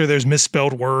sense or there's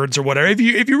misspelled words or whatever. If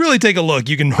you really take a look,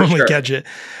 you can normally catch it.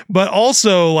 But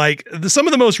also like some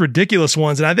of the most ridiculous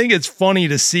ones, and I think it's funny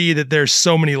to see that there's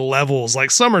so many levels. Like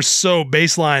some are so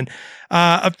baseline.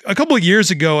 A couple of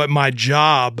years ago at my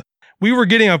job, we were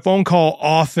getting a phone call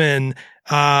often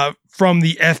from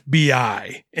the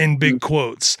FBI in big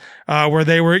quotes, where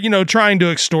they were, trying to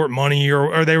extort money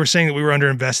or they were saying that we were under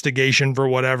investigation for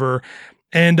whatever.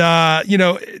 And,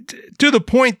 to the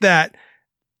point that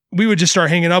we would just start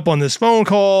hanging up on this phone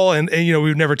call and we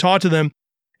would never talk to them.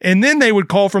 And then they would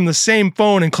call from the same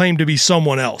phone and claim to be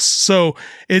someone else. So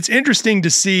it's interesting to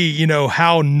see,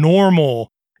 how normal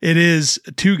it is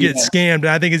to get scammed. And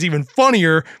I think it's even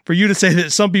funnier for you to say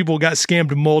that some people got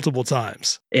scammed multiple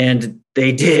times. And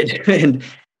they did. And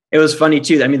it was funny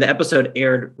too. I mean, the episode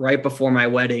aired right before my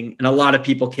wedding, and a lot of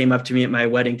people came up to me at my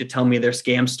wedding to tell me their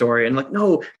scam story. And like,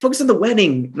 no, focus on the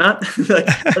wedding, not like,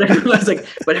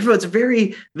 but everyone's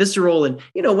very visceral. And,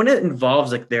 when it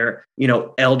involves like their,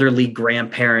 elderly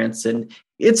grandparents, and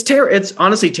it's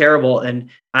honestly terrible. And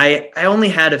I only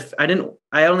had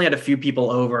a few people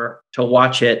over to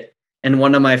watch it. And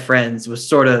one of my friends was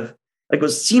sort of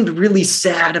seemed really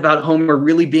sad about Homer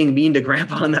really being mean to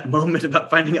Grandpa in that moment about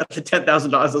finding out the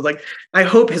 $10,000. I was like, I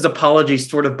hope his apology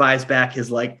sort of buys back his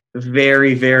like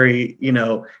very, very,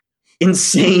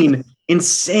 insane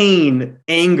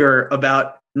anger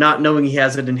about not knowing he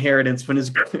has an inheritance when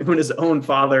his own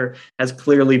father has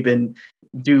clearly been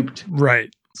duped. Right.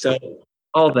 So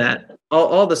all that,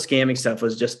 all the scamming stuff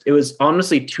it was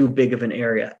honestly too big of an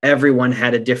area. Everyone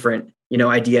had a different,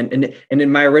 idea. And in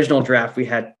my original draft, we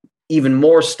had even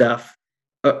more stuff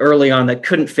early on that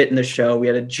couldn't fit in the show. We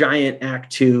had a giant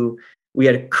act 2. We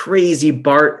had a crazy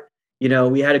Bart,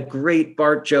 we had a great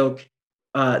Bart joke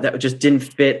that just didn't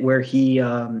fit, where he,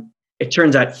 it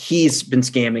turns out he's been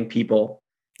scamming people.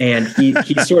 And he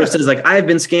sort of says like, I've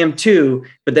been scammed too,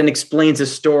 but then explains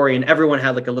his story, and everyone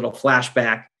had like a little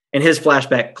flashback. And his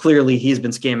flashback, clearly he's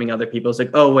been scamming other people. It's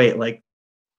like, oh wait, like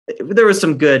there was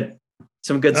some good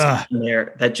stuff in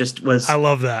there that just was. I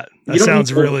love that. That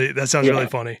sounds really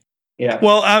funny. Yeah.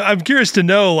 Well, I'm curious to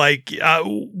know, like,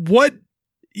 what,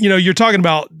 you're talking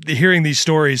about hearing these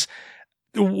stories.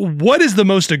 What is the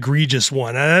most egregious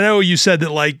one? And I know you said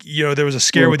that, like, there was a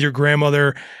scare with your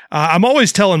grandmother. I'm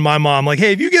always telling my mom, like,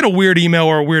 hey, if you get a weird email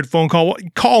or a weird phone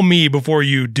call me before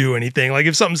you do anything. Like,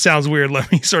 if something sounds weird,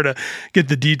 let me sort of get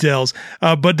the details.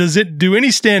 But do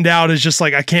any stand out as just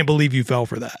like, I can't believe you fell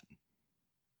for that?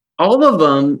 All of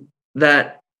them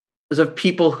that is of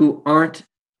people who aren't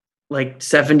like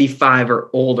 75 or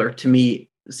older, to me,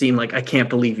 seem like, I can't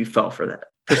believe you fell for that.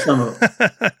 For some of them,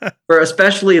 for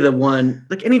especially the one,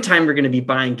 like anytime you're going to be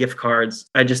buying gift cards,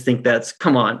 I just think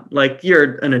come on, like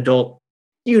you're an adult,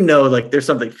 like there's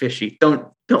something fishy. Don't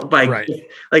buy, right.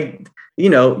 Like,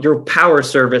 your power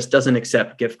service doesn't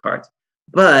accept gift cards.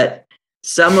 But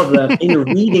some of them in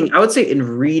reading,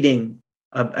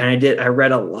 and I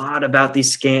read a lot about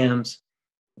these scams.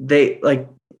 They like,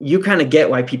 you kind of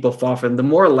get why people fall for them. The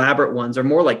more elaborate ones are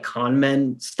more like con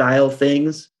men style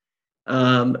things.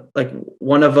 Like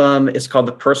one of them is called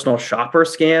the personal shopper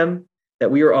scam that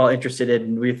we were all interested in.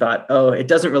 And we thought, oh, it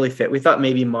doesn't really fit. We thought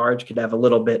maybe Marge could have a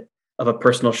little bit of a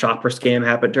personal shopper scam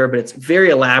happen to her, but it's very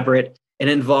elaborate and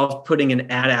involves putting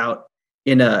an ad out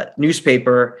in a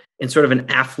newspaper in sort of an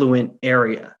affluent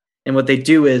area. And what they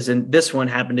do is, and this one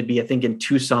happened to be, I think, in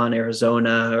Tucson,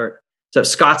 Arizona, or so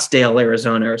Scottsdale,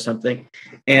 Arizona or something.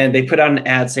 And they put out an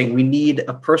ad saying, we need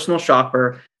a personal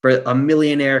shopper for a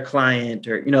millionaire client,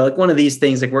 or, like one of these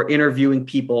things, like we're interviewing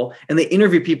people, and they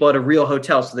interview people at a real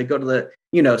hotel. So they go to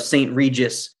the, St.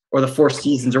 Regis or the Four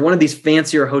Seasons or one of these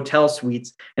fancier hotel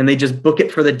suites, and they just book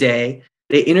it for the day.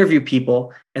 They interview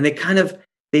people, and they kind of,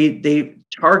 they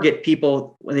target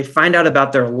people when they find out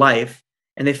about their life.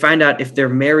 and they find out if they're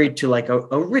married to like a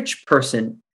rich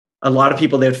person. A lot of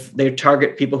people, they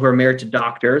target people who are married to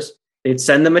doctors. They'd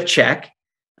send them a check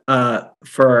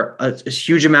for a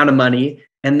huge amount of money.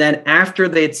 And then after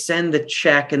they'd send the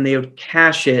check and they would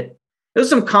cash it, there was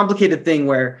some complicated thing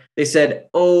where they said,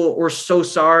 "Oh, we're so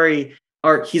sorry.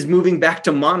 Or he's moving back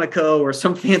to Monaco or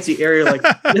some fancy area, like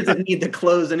he doesn't need the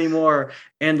clothes anymore.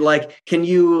 And like, can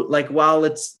you, like, while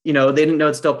it's, they didn't know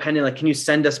it's still pending, like, can you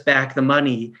send us back the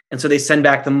money?" And so they send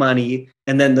back the money,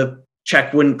 and then the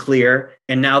check wouldn't clear,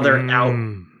 and now they're out.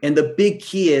 And the big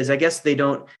key is, I guess they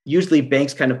don't, usually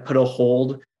banks kind of put a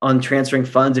hold on transferring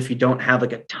funds if you don't have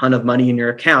like a ton of money in your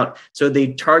account. So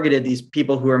they targeted these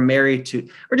people who are married to,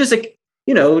 or just like,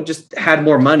 just had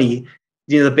more money.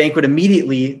 The bank would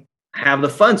immediately have the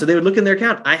funds. So they would look in their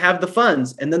account, I have the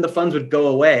funds, and then the funds would go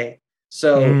away.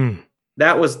 So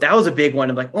that was a big one.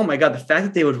 I'm like, oh my God, the fact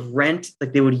that they would rent,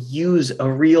 like they would use a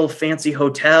real fancy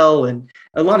hotel, and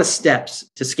a lot of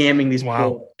steps to scamming these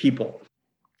people.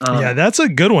 Yeah, that's a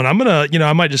good one. I'm going to,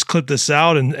 I might just clip this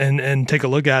out and take a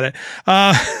look at it.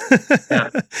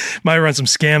 Might run some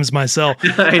scams myself.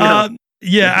 I know.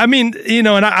 Yeah, I mean, and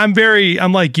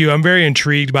I'm like you, I'm very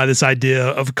intrigued by this idea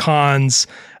of cons.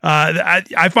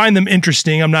 I find them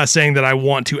interesting. I'm not saying that I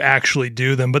want to actually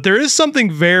do them, but there is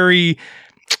something very,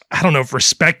 I don't know if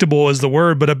respectable is the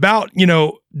word, but about,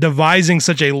 devising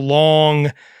such a long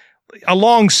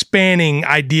spanning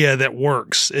idea that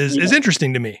works is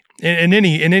interesting to me in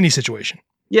any situation.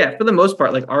 Yeah, for the most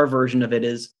part, like our version of it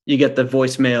is you get the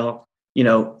voicemail,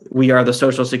 we are the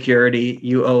Social Security,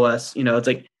 you owe us, it's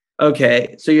like,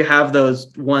 okay, so you have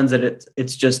those ones that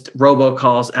it's just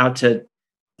robocalls out to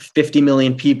 50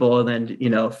 million people, and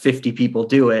then 50 people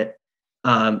do it.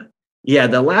 The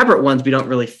elaborate ones we don't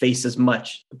really face as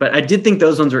much, but I did think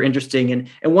those ones were interesting. And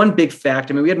one big fact,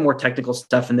 I mean, we had more technical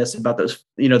stuff in this about those,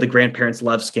 the grandparents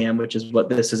love scam, which is what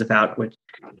this is about, which,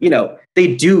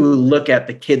 they do look at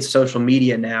the kids' social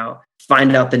media now,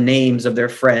 find out the names of their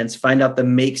friends, find out the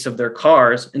makes of their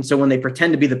cars. And so when they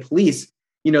pretend to be the police,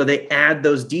 they add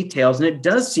those details, and it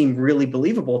does seem really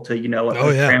believable to,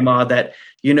 grandma that,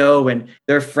 and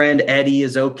their friend Eddie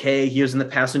is okay. He was in the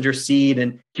passenger seat,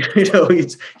 and,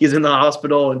 he's in the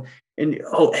hospital, and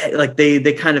like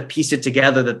they kind of piece it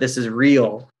together that this is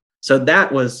real. So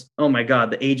that was, oh my God,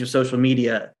 the age of social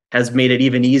media has made it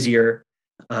even easier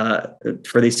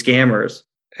for these scammers.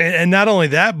 And not only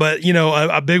that, but,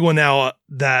 a big one now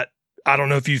that I don't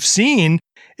know if you've seen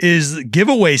is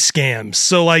giveaway scams.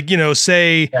 So like,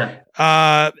 say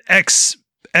X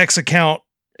account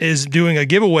is doing a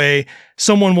giveaway,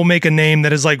 someone will make a name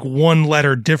that is like one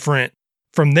letter different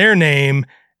from their name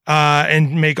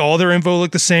and make all their info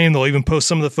look the same. They'll even post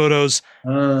some of the photos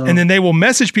and then they will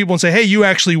message people and say, hey, you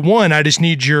actually won. I just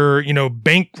need your,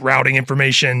 bank routing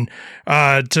information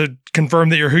to confirm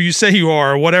that you're who you say you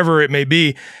are, or whatever it may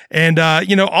be. And,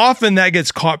 often that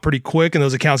gets caught pretty quick and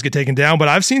those accounts get taken down. But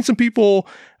I've seen some people,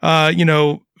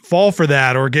 fall for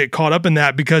that or get caught up in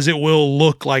that because it will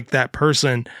look like that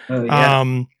person. Oh,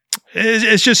 yeah.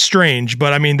 It's just strange.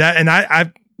 But I mean, that,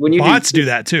 and when bots do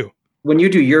that too. When you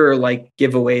do your like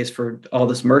giveaways for all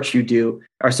this merch you do,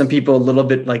 are some people a little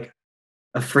bit like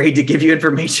afraid to give you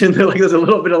information? They're like, there's a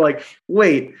little bit of like,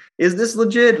 wait, is this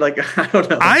legit? Like, I don't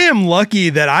know. I am lucky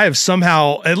that I have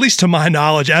somehow, at least to my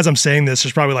knowledge, as I'm saying this,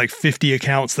 there's probably like 50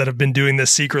 accounts that have been doing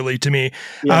this secretly to me.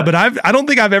 Yeah. But I don't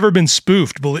think I've ever been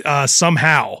spoofed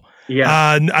somehow.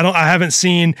 Yeah. I haven't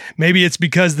seen, maybe it's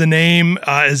because the name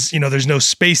is, there's no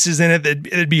spaces in it.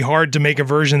 It'd be hard to make a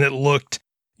version that looked,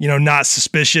 not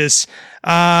suspicious. But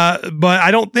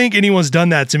I don't think anyone's done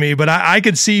that to me, but I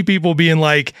could see people being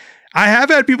like, I have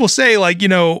had people say like,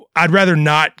 I'd rather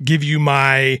not give you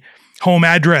my home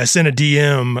address in a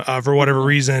DM for whatever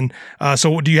reason.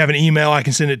 So do you have an email I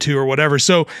can send it to or whatever?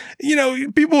 So,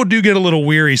 people do get a little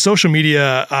weary. Social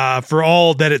media, for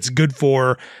all that it's good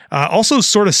for, also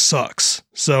sort of sucks.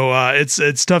 So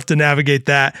it's tough to navigate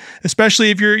that, especially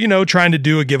if you're, trying to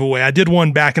do a giveaway. I did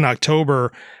one back in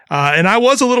October. And I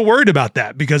was a little worried about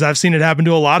that because I've seen it happen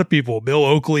to a lot of people, Bill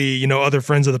Oakley, other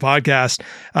friends of the podcast,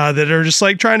 that are just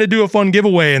like trying to do a fun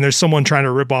giveaway and there's someone trying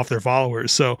to rip off their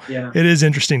followers. So It is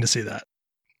interesting to see that.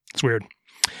 It's weird.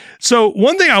 So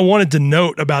one thing I wanted to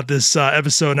note about this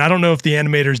episode, and I don't know if the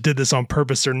animators did this on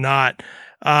purpose or not,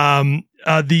 the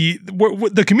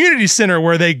community center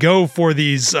where they go for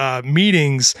these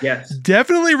meetings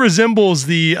definitely resembles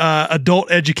the adult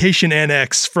education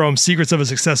annex from Secrets of a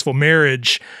Successful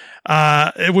Marriage,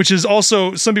 which is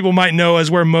also, some people might know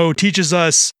as where Mo teaches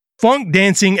us funk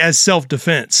dancing as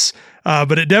self-defense.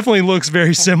 But it definitely looks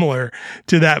very similar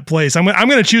to that place. I'm going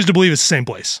to choose to believe it's the same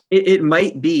place. It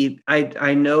might be.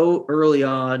 I know early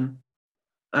on,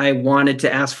 I wanted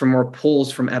to ask for more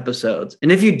pulls from episodes.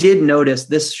 And if you did notice,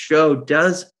 this show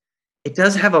does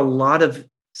have a lot of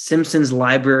Simpsons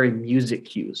library music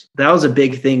cues. That was a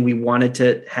big thing we wanted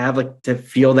to have, like to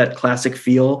feel that classic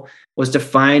feel, was to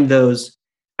find those.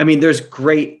 I mean, there's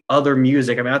great other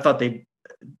music. I mean, I thought they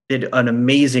did an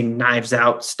amazing Knives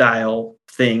Out style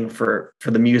thing for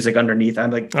the music underneath.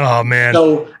 I'm like, oh man.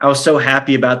 So I was so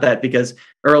happy about that, because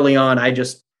early on I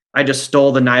just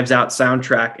stole the Knives Out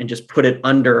soundtrack and just put it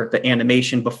under the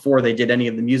animation before they did any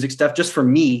of the music stuff, just for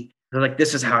me. They're like,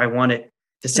 this is how I want it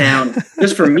to sound,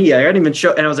 just for me. I didn't even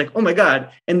show, and I was like, oh my God.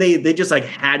 And they just like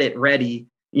had it ready.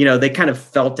 You know, they kind of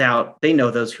felt out, they know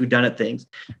those whodunit things.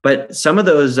 But some of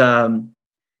those,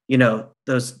 you know,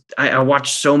 those, I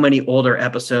watched so many older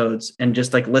episodes and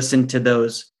just like listened to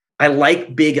those. I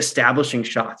like big establishing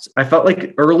shots. I felt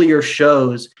like earlier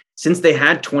shows, since they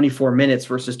had 24 minutes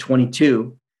versus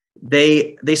 22,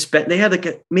 they had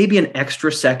like maybe an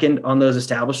extra second on those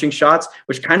establishing shots,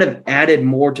 which kind of added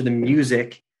more to the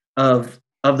music of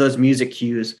those music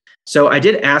cues. So I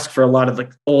did ask for a lot of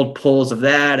like old pulls of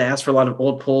that. I asked for a lot of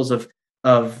old pulls of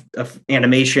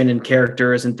animation and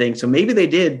characters and things. So maybe they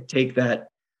did take that.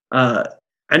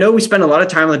 I know we spent a lot of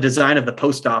time on the design of the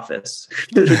post office.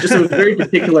 Just was very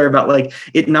particular about like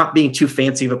it not being too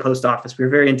fancy of a post office. We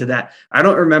were very into that. I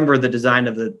don't remember the design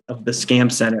of the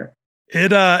scam center.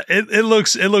 It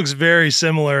looks very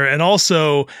similar. And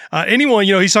also anyone,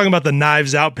 you know, he's talking about the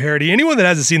Knives Out parody. Anyone that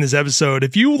hasn't seen this episode,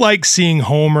 if you like seeing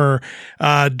Homer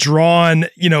drawn,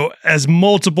 you know, as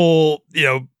multiple, you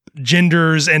know,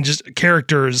 genders and just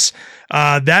characters,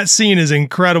 that scene is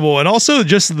incredible. And also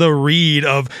just the read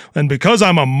of, and because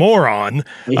I'm a moron,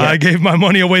 I gave my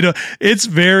money away to, it's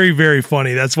very, very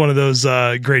funny. That's one of those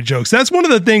great jokes. That's one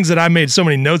of the things that I made so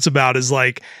many notes about, is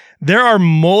like, there are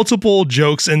multiple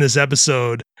jokes in this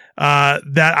episode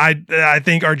that I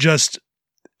think are just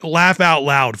laugh out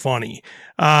loud funny.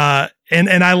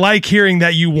 And I like hearing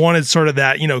that you wanted sort of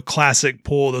that, you know, classic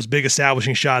pull, those big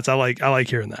establishing shots. I like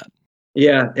hearing that.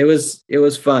 Yeah, it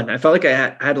was fun. I felt like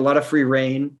I had a lot of free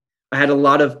reign. I had a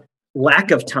lot of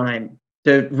lack of time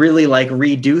to really like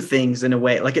redo things in a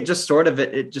way. Like it just sort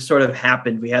of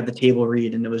happened. We had the table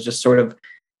read and it was just sort of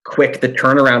quick. The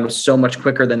turnaround was so much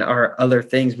quicker than our other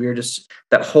things. We were just,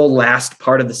 that whole last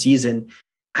part of the season,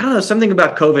 I don't know, something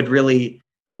about COVID really,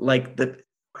 like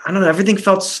I don't know, everything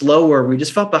felt slower. We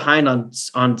just felt behind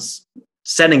on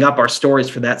setting up our stories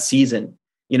for that season,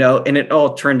 you know, and it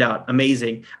all turned out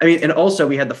amazing. I mean, and also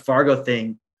we had the Fargo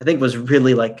thing, I think was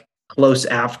really like close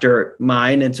after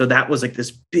mine. And so that was like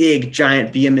this big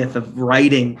giant behemoth of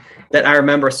writing that I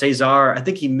remember Cesar, I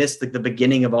think he missed like the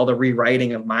beginning of all the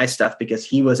rewriting of my stuff because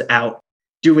he was out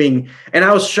doing, and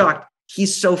I was shocked.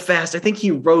 He's so fast. I think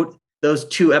he wrote those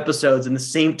 2 episodes in the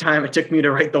same time it took me to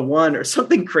write the 1 or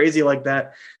something crazy like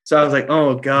that. So I was like,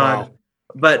 oh God. Wow.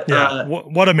 But yeah,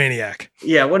 what a maniac.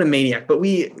 Yeah, what a maniac. But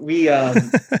we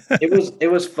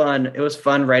it was fun. It was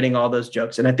fun writing all those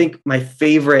jokes. And I think my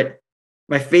favorite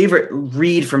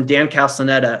read from Dan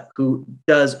Castellaneta, who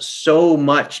does so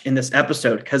much in this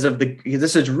episode because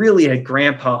this is really a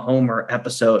Grandpa Homer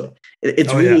episode.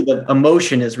 It's the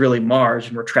emotion is really Marge,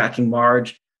 and we're tracking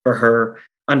Marge for her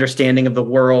understanding of the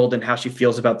world and how she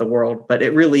feels about the world. But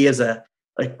it really is a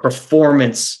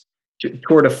performance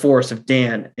tour de force of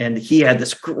Dan. And he had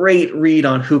this great read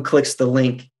on Who Clicks the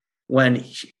Link when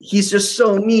he's just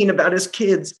so mean about his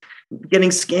kids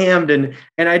getting scammed.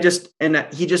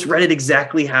 And he just read it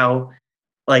exactly how,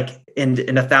 like, in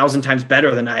 1,000 times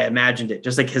better than I imagined it.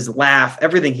 Just like his laugh,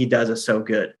 everything he does is so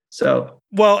good. So,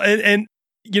 well, and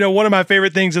you know, one of my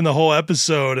favorite things in the whole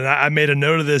episode, and I made a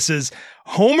note of this, is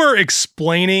Homer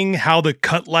explaining how the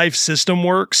Cut Life system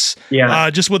works. Yeah.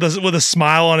 Just with a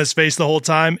smile on his face the whole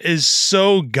time is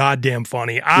so goddamn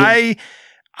funny. Yeah.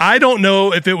 I don't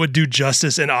know if it would do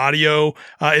justice in audio.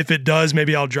 If it does,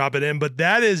 maybe I'll drop it in, but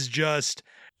that is just...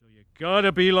 So you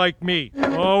gotta be like me,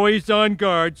 always on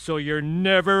guard so you're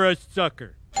never a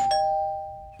sucker.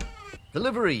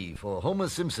 Delivery for Homer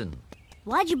Simpson.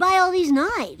 Why'd you buy all these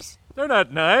knives? They're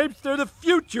not knives, they're the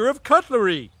future of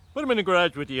cutlery. Put them in the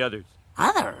garage with the others.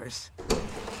 Others?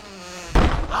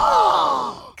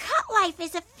 Oh! Cut Life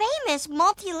is a famous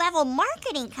multi-level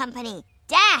marketing company.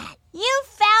 Dad, you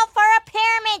fell for a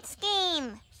pyramid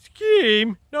scheme.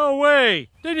 Scheme? No way.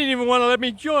 They didn't even want to let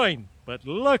me join. But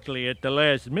luckily at the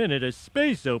last minute a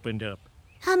space opened up.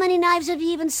 How many knives have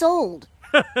you even sold?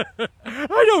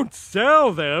 I don't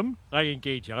sell them. I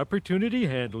engage opportunity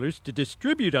handlers to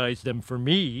distributize them for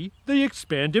me, the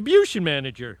Expandibution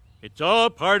Manager. It's all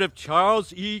part of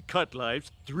Charles E.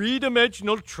 Cutlife's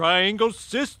 3-dimensional triangle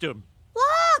system.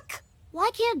 Look!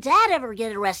 Why can't Dad ever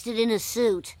get arrested in a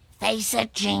suit? Face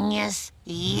it, genius.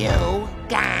 You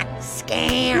got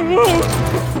scammed.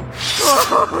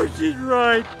 Oh, she's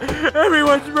right.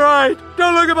 Everyone's right.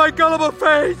 Don't look at my gullible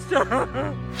face.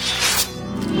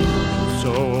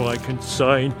 So I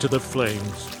consigned to the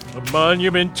flames, a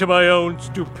monument to my own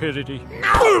stupidity.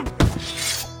 No!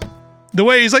 The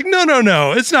way he's like,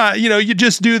 no, it's not, you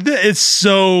just do this. It's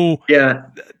so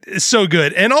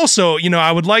good. And also,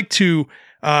 I would like to,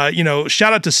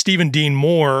 shout out to Stephen Dean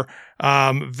Moore,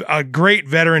 a great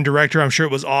veteran director. I'm sure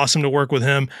it was awesome to work with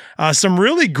him. Some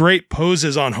really great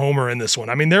poses on Homer in this one.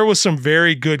 I mean, there was some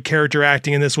very good character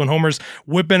acting in this one. Homer's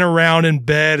whipping around in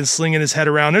bed and slinging his head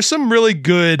around. There's some really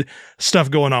good stuff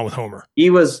going on with Homer. He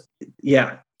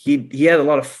had a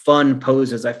lot of fun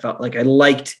poses. I felt like I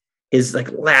liked his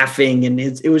like laughing, and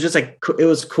it was just like, it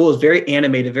was cool. It was very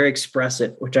animated, very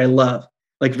expressive, which I love,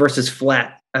 like versus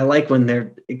Flat. I like when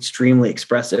they're extremely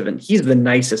expressive, and he's the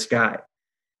nicest guy.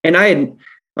 And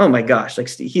oh my gosh, like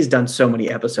he's done so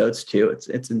many episodes too.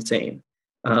 It's insane.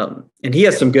 And he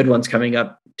has some good ones coming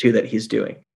up too that he's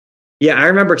doing. Yeah. I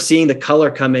remember seeing the color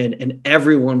come in and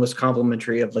everyone was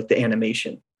complimentary of like the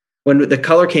animation. When the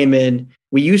color came in,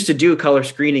 we used to do color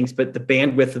screenings, but the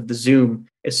bandwidth of the Zoom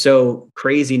is so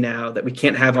crazy now that we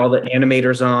can't have all the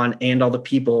animators on and all the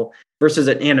people versus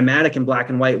an animatic in black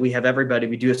and white. We have everybody,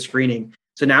 we do a screening.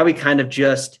 So now we kind of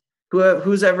just,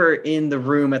 who's ever in the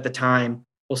room at the time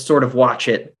will sort of watch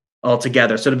it all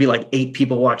together. So it'll be like 8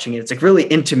 people watching it. It's like really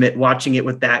intimate watching it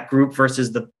with that group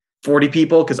versus the 40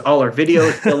 people, because all our video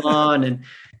is still on,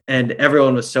 and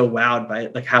everyone was so wowed by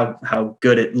it, like how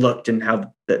good it looked and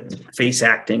how the face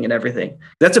acting and everything.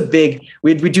 That's a big,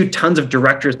 we do tons of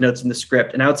director's notes in the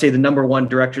script. And I would say the number one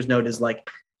director's note is like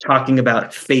talking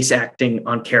about face acting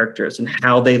on characters and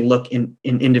how they look in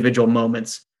individual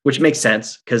moments, which makes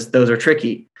sense because those are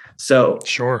tricky. So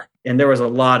sure. And there was a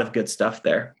lot of good stuff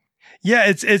there. Yeah,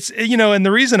 it's and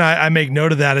the reason I make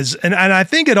note of that is, and I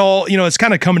think it all, it's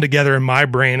kind of coming together in my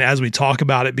brain as we talk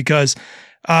about it, because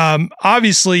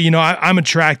obviously, I'm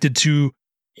attracted to,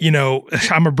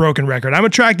 I'm a broken record. I'm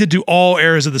attracted to all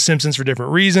eras of The Simpsons for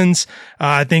different reasons.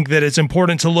 I think that it's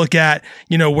important to look at,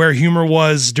 where humor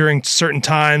was during certain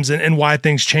times and why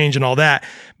things change and all that.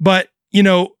 But,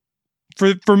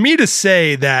 for me to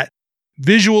say that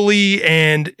visually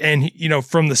and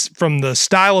from the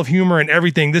style of humor and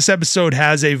everything, this episode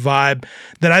has a vibe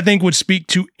that I think would speak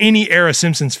to any era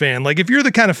Simpsons fan. Like if you're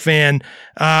the kind of fan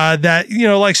that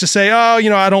likes to say, oh,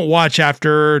 I don't watch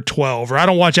after 12 or I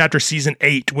don't watch after season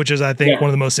 8, which is I think one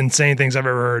of the most insane things I've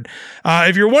ever heard.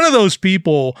 If you're one of those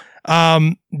people,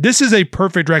 this is a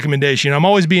perfect recommendation. I'm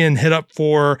always being hit up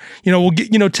for,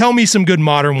 tell me some good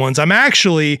modern ones. I'm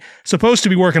actually supposed to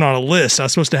be working on a list. I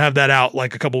was supposed to have that out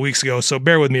like a couple weeks ago, so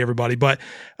bear with me, everybody. But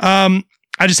I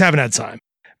just haven't had time.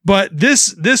 But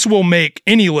this will make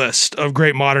any list of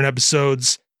great modern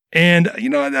episodes. And,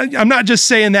 I'm not just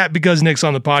saying that because Nick's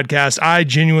on the podcast. I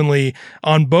genuinely,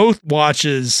 on both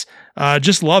watches,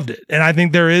 just loved it. And I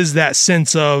think there is that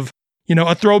sense of,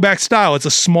 a throwback style. It's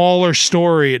a smaller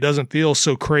story. It doesn't feel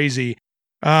so crazy,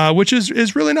 which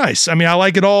is really nice. I mean, I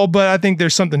like it all, but I think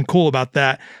there's something cool about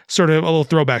that sort of a little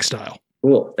throwback style.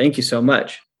 Cool. Thank you so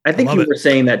much. I think you were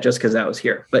saying that just because I was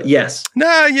here, but yes.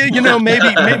 No,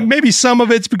 maybe some of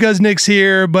it's because Nick's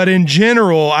here, but in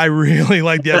general, I really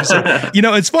like the episode.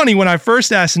 It's funny, when I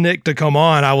first asked Nick to come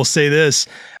on, I will say this,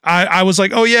 I was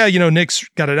like, oh yeah, Nick's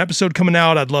got an episode coming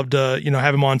out. I'd love to,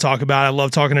 have him on, talk about it. I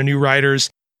love talking to new writers.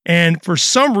 And for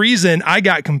some reason, I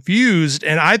got confused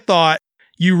and I thought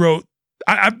you wrote,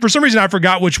 for some reason, I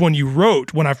forgot which one you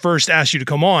wrote when I first asked you to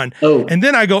come on. Oh. And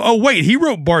then I go, oh, wait, he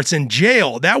wrote Bart's in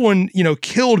Jail. That one,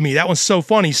 killed me. That one's so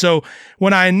funny. So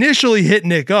when I initially hit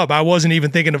Nick up, I wasn't even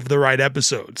thinking of the right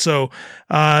episode. So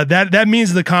that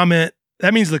means the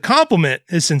compliment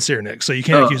is sincere, Nick. So you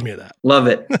can't accuse me of that. Love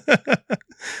it.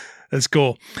 That's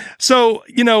cool. So,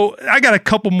 I got a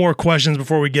couple more questions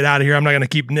before we get out of here. I'm not going to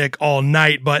keep Nick all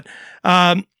night, but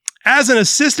as an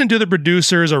assistant to the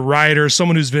producers, a writer,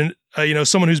 someone who's been,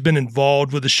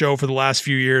 involved with the show for the last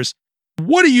few years,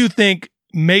 what do you think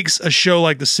makes a show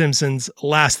like The Simpsons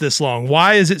last this long?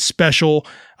 Why is it special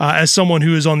as someone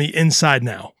who is on the inside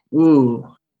now? Ooh,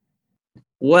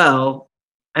 well,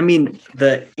 I mean,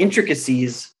 the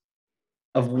intricacies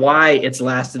of why it's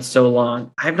lasted so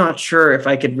long, I'm not sure if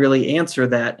I could really answer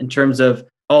that in terms of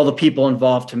all the people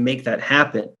involved to make that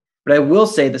happen. But I will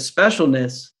say the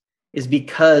specialness is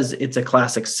because it's a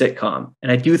classic sitcom.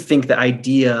 And I do think the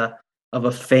idea of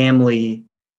a family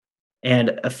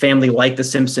and a family like The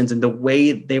Simpsons and the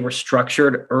way they were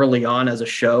structured early on as a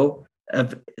show,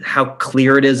 of how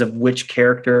clear it is of which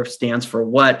character stands for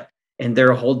what and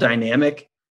their whole dynamic,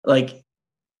 like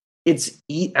I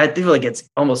feel like it's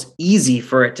almost easy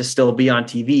for it to still be on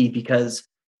TV because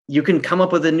you can come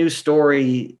up with a new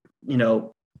story,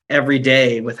 every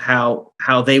day with how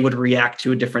they would react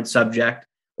to a different subject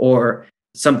or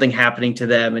something happening to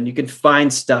them. And you can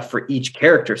find stuff for each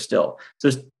character still. So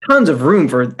there's tons of room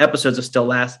for episodes to still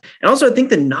last. And also I think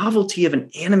the novelty of an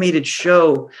animated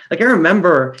show, like I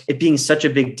remember it being such a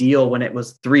big deal when it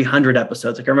was 300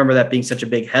 episodes. Like I remember that being such a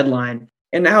big headline.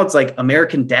 And now it's like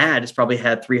American Dad has probably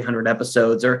had 300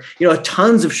 episodes, or,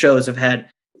 tons of shows have had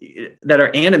that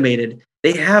are animated.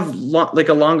 They have like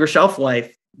a longer shelf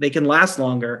life. They can last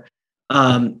longer.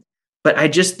 But I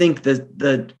just think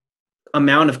the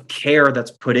amount of care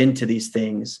that's put into these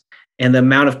things and the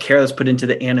amount of care that's put into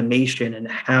the animation and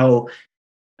how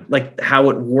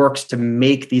it works to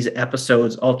make these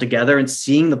episodes all together and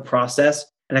seeing the process.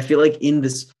 And I feel like in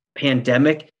this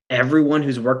pandemic, everyone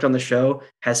who's worked on the show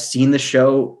has seen the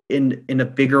show in a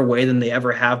bigger way than they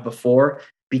ever have before,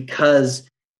 because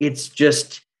it's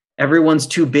just, everyone's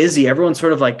too busy. Everyone's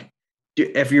sort of like,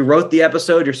 if you wrote the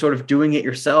episode, you're sort of doing it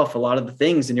yourself, a lot of the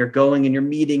things, and you're going and you're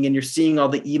meeting and you're seeing all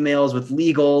the emails with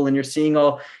legal and you're seeing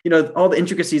all the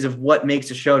intricacies of what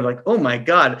makes a show. Like, oh my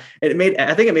God. I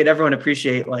think it made everyone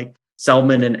appreciate like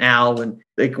Selman and Al, and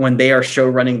like when they are show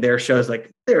running their shows, like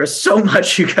there is so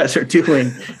much you guys are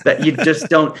doing that you just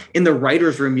don't, in the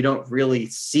writer's room, you don't really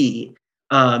see.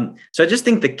 So I just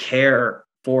think the care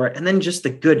for it, and then just the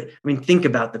good, think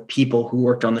about the people who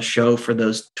worked on the show for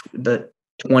the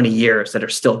 20 years that are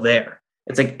still there.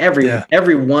 It's like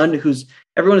everyone who's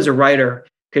a writer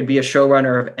could be a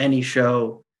showrunner of any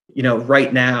show,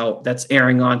 right now that's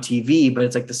airing on TV. But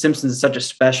it's like The Simpsons is such a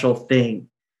special thing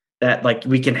that like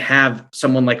we can have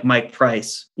someone like Mike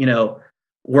Price,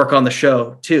 work on the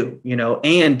show too,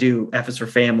 and do F is for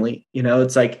Family.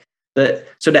 It's like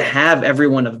so to have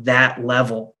everyone of that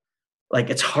level,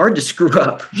 like it's hard to screw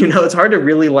up. It's hard to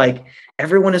really like,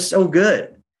 everyone is so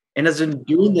good. And as been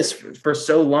doing this for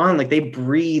so long, like they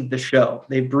breathe the show.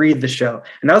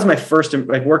 And that was my first,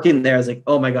 like working there. I was like,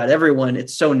 oh my God, everyone,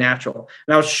 it's so natural.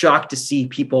 And I was shocked to see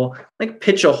people like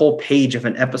pitch a whole page of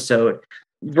an episode.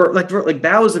 Like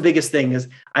that was the biggest thing, is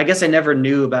I guess I never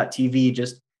knew about TV.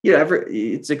 Just,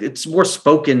 it's more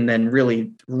spoken than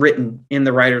really written in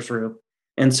the writer's room.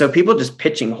 And so people just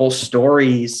pitching whole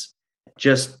stories,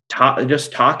 just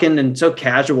talking, and so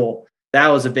casual. That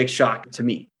was a big shock to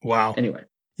me. Wow. Anyway.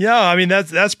 Yeah,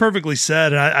 that's perfectly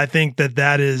said. And I think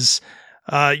that is,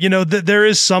 there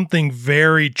is something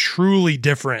very truly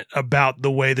different about the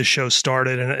way the show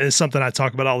started. And it's something I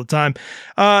talk about all the time.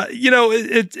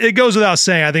 It goes without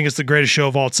saying, I think it's the greatest show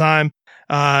of all time.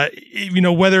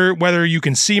 Whether you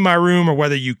can see my room or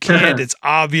whether you can't, it's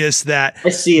obvious that I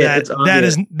see it.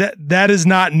 That is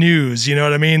not news. You know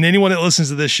what I mean? Anyone that listens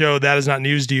to this show, that is not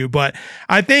news to you. But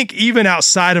I think even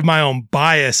outside of my own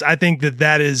bias, I think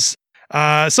that is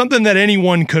something that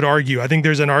anyone could argue. I think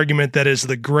there's an argument that is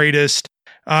the greatest,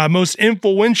 most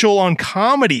influential on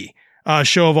comedy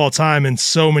show of all time in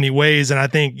so many ways. And I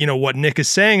think, what Nick is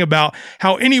saying about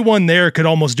how anyone there could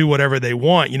almost do whatever they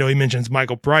want. He mentions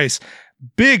Michael Price.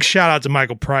 Big shout out to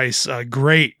Michael Price.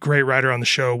 Great writer on the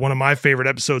show. One of my favorite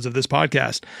episodes of this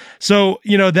podcast. So,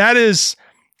 that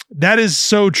is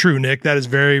so true, Nick. That is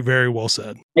very, very well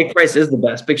said. Mike Price is the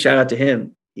best. Big shout out to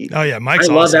him. Oh yeah, Mike's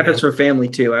I love awesome, F is for Family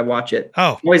too. I watch it.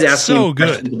 Oh, I'm always asking so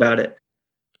questions about it.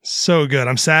 So good.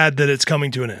 I'm sad that it's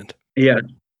coming to an end. Yeah.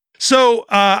 So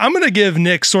I'm going to give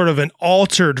Nick sort of an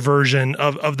altered version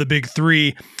of the big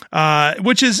three,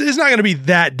 which is not going to be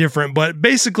that different. But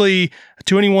basically,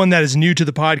 to anyone that is new to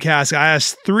the podcast, I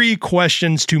ask 3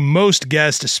 questions to most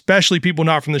guests, especially people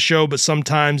not from the show, but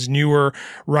sometimes newer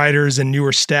writers and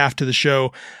newer staff to the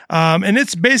show. And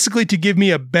it's basically to give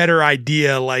me a better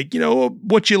idea, like,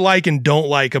 what you like and don't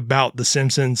like about The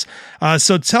Simpsons.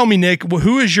 So tell me, Nick,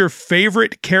 who is your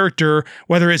favorite character,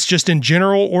 whether it's just in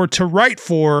general or to write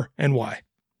for, and why?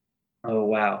 Oh,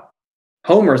 wow.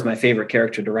 Homer is my favorite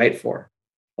character to write for.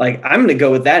 Like, I'm going to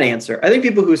go with that answer. I think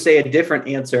people who say a different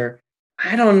answer,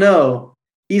 I don't know.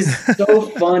 He's so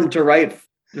fun to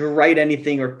write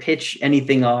anything or pitch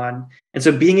anything on. And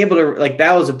so being able to, like,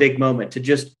 that was a big moment to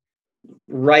just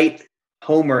write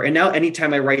Homer. And now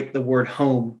anytime I write the word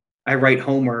home, I write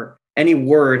Homer. Any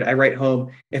word, I write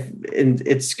home. And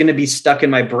it's going to be stuck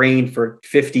in my brain for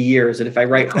 50 years. And if I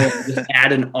write home, just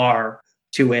add an R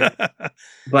to it.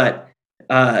 But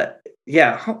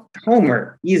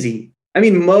Homer, easy.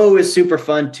 Mo is super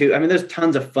fun too. There's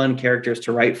tons of fun characters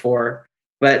to write for,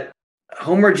 but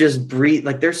Homer just breathe,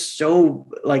 like they're so,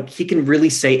 like, he can really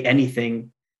say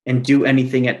anything and do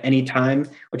anything at any time,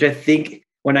 which I think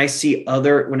when I see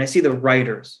the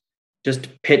writers just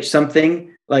pitch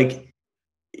something, like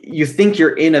you think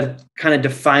you're in a kind of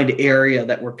defined area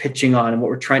that we're pitching on and what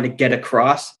we're trying to get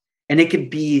across. And it could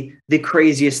be the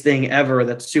craziest thing ever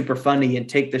that's super funny and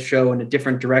take the show in a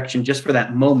different direction just for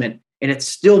that moment. And it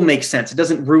still makes sense. It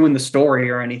doesn't ruin the story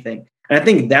or anything. And I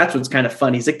think that's what's kind of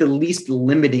funny. He's like the least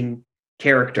limiting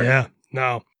character. Yeah,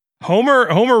 no. Homer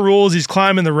rules. He's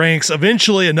climbing the ranks.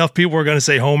 Eventually, enough people are going to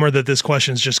say Homer that this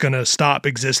question is just going to stop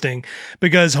existing,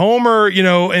 because Homer,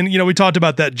 we talked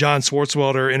about that John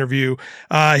Swartzwelder interview.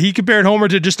 He compared Homer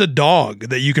to just a dog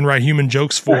that you can write human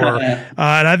jokes for. And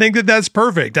I think that that's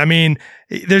perfect. I mean,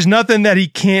 there's nothing that he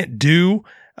can't do.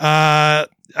 That's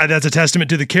a testament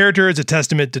to the character. It's a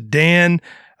testament to Dan.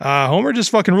 Homer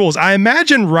just fucking rules. I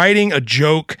imagine writing a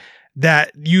joke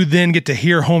that you then get to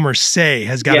hear Homer say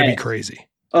has got to be crazy.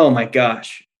 Oh my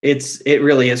gosh. It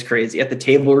really is crazy. At the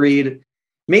table read,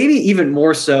 maybe even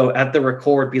more so at the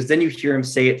record, because then you hear him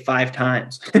say it 5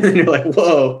 times. And then you're like,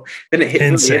 whoa. Then it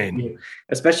insane. Really hits you,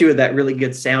 especially with that really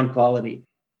good sound quality.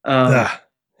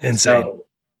 Insane. So,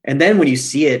 and then when you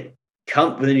see it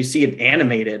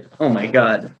animated, oh my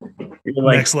God.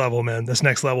 Like, next level, man. That's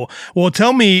next level. Well,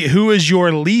 tell me, who is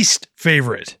your least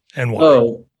favorite and why?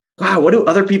 Oh, wow. What do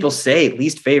other people say?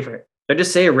 Least favorite? I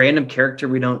just say a random character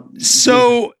we don't.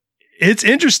 So it's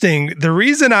interesting. The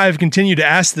reason I've continued to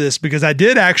ask this, because I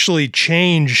did actually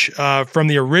change from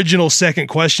the original second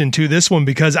question to this one,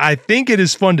 because I think it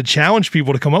is fun to challenge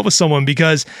people to come up with someone,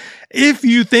 because if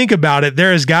you think about it,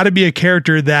 there has got to be a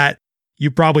character that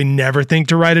you probably never think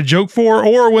to write a joke for,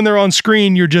 or when they're on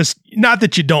screen, you're just, not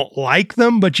that you don't like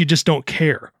them, but you just don't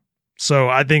care. So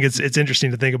I think it's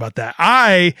interesting to think about that.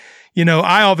 I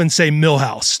often say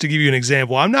Milhouse, to give you an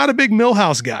example. I'm not a big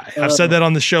Milhouse guy. I've said that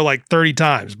on the show like 30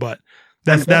 times, but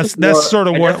that's sort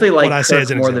of what I say as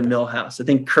an more example. Than Milhouse. I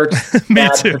think Kirk's me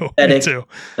too.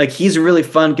 Like, he's really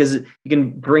fun because you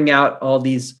can bring out all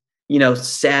these,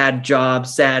 sad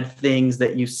jobs, sad things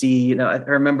that you see. I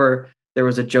remember there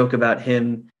was a joke about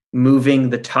him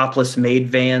moving the topless maid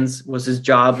vans was his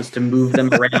job, was to move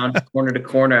them around corner to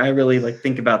corner. I really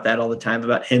think about that all the time,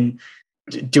 about him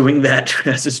doing that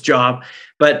as his job.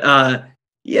 But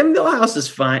Milhouse is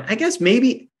fine. I guess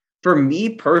maybe for me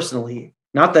personally,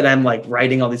 not that I'm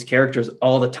writing all these characters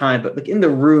all the time, but in the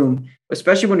room,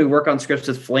 especially when we work on scripts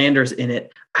with Flanders in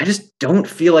it, I just don't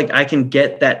feel like I can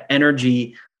get that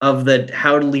energy of the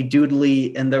howdly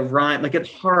doodly and the rhyme. It's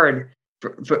hard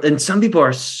and some people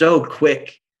are so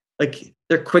quick.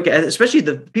 They're quick, especially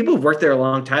the people who've worked there a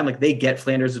long time. They get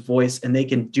Flanders' voice and they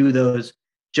can do those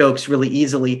jokes really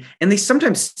easily. And they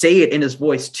sometimes say it in his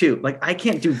voice too. I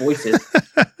can't do voices.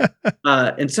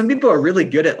 And some people are really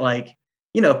good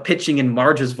at pitching in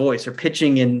Marge's voice or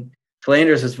pitching in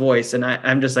Flanders' voice. And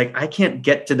I'm just I can't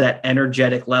get to that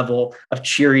energetic level of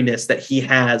cheeriness that he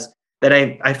has, that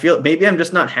I feel maybe I'm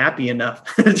just not happy enough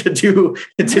to do.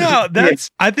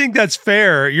 I think that's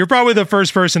fair. You're probably the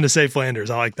first person to say Flanders.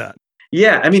 I like that.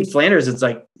 Yeah. I mean, Flanders, it's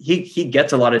he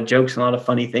gets a lot of jokes and a lot of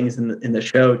funny things in the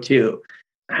show too.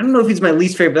 I don't know if he's my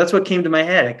least favorite, but that's what came to my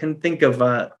head. I couldn't think of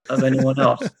anyone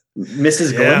else.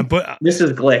 Mrs. Glick. But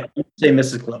Mrs. Glick. Say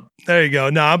Mrs. Glick. There you go.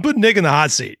 No, I'm putting Nick in the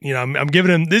hot seat. I'm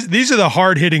giving him these are the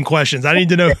hard hitting questions. I need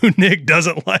to know who Nick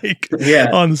doesn't like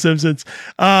on The Simpsons.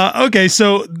 Okay,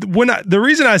 so the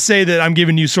reason I say that I'm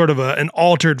giving you sort of an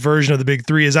altered version of the big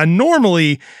three is I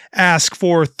normally ask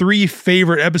for 3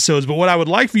 favorite episodes, but what I would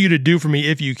like for you to do for me,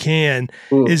 if you can,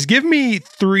 is give me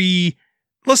 3.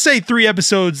 Let's say 3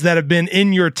 episodes that have been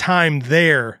in your time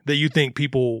there that you think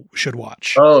people should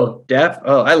watch. Oh,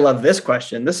 I love this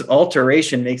question. This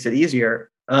alteration makes it easier.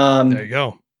 There you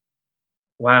go.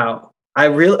 Wow. I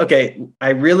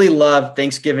really love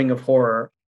Thanksgiving of Horror.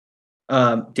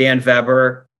 Dan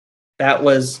Weber. That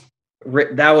was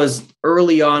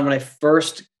early on when I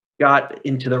first got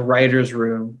into the writer's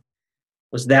room,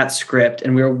 was that script.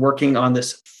 And we were working on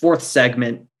this 4th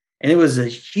segment. And it was a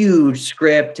huge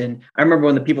script. And I remember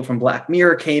when the people from Black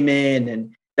Mirror came in,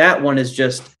 and that one is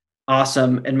just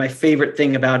awesome. And my favorite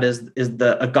thing about it is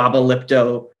the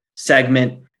Agabalipto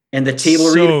segment and the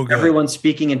table read, everyone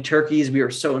speaking in turkeys. We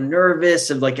were so nervous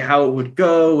of how it would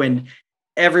go. And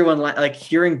everyone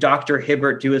hearing Dr.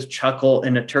 Hibbert do his chuckle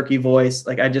in a turkey voice.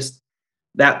 And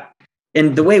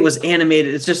the way it was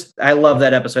animated, it's just, I love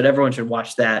that episode. Everyone should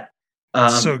watch that.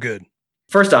 So good.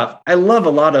 First off, I love a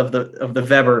lot of the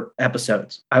Weber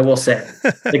episodes, I will say.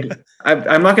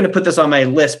 I'm not going to put this on my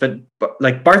list, but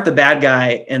Bart the Bad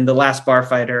Guy and The Last Bar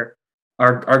Fighter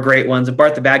are great ones. And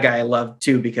Bart the Bad Guy I love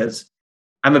too, because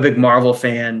I'm a big Marvel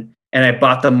fan, and I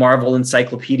bought the Marvel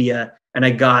Encyclopedia, and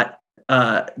I got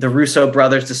the Russo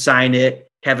brothers to sign it,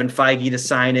 Kevin Feige to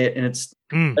sign it, and it's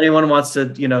if anyone wants to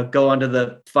go onto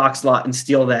the Fox lot and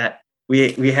steal that.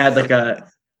 We had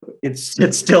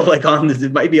it's still like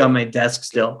it might be on my desk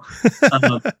still.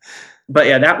 But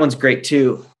yeah, that one's great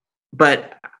too.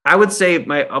 But I would say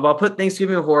I'll put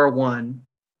Thanksgiving Horror 1.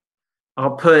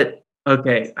 I'll put,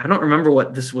 okay, I don't remember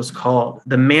what this was called.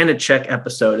 The Manicheck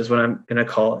episode is what I'm going to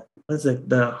call it. What's it?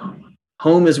 The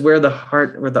Home is where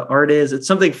the art is. It's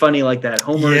something funny like that.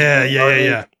 Homer.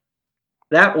 Yeah.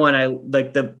 That one, I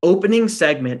like the opening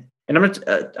segment, and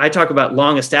I talk about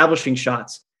long establishing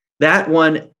shots. That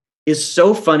one is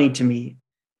so funny to me,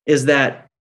 is that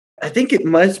I think it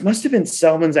must have been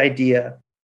Selman's idea.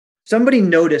 Somebody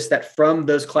noticed that from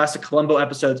those classic Columbo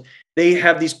episodes, they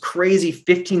have these crazy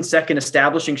 15-second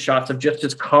establishing shots of just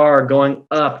his car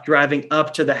driving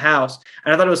up to the house.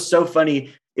 And I thought it was so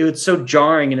funny. It was so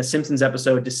jarring in a Simpsons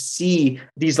episode to see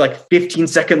these like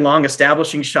 15-second long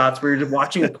establishing shots where you're just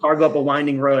watching a car go up a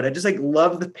winding road. I just like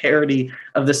love the parody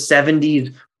of the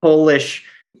 70s Polish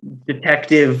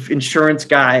detective insurance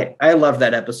guy. I love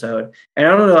that episode. And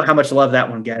I don't know how much love that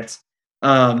one gets.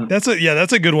 That's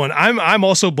a good one. I'm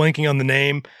also blanking on the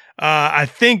name. I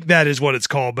think that is what it's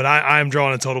called, but I'm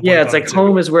drawing a total blank. Yeah, it's like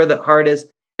Home is where the heart is.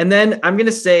 And then I'm going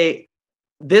to say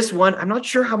this one, I'm not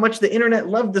sure how much the internet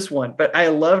loved this one, but I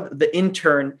loved The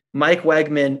Intern, Mike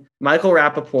Wegman, Michael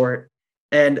Rappaport.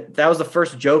 And that was the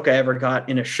first joke I ever got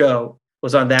in a show,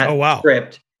 was on that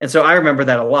script. And so I remember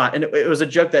that a lot. And it was a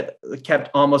joke that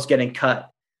kept almost getting cut.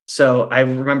 So I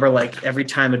remember like every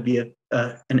time it'd be an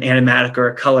animatic or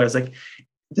a color. It's like,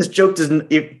 this joke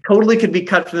it totally could be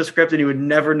cut from the script and you would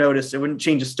never notice. It wouldn't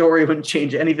change the story. It wouldn't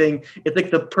change anything. It's like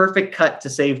the perfect cut to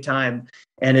save time.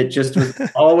 And it just was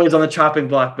always on the chopping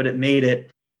block, but it made it.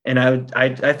 And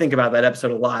I think about that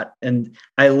episode a lot. And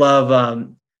I love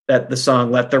that the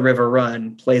song Let the River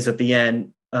Run plays at the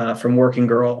end from Working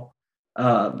Girl.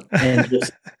 And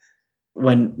just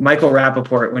when Michael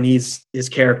Rappaport, when he's his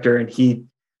character and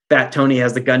Fat Tony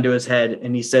has the gun to his head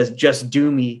and he says, just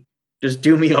do me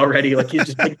already. Like he's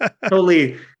just like,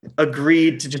 totally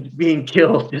agreed to just being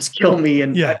killed. Just kill me.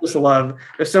 And I just love,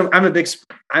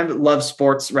 I love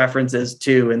sports references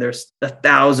too. And there's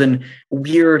 1,000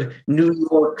 weird New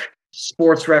York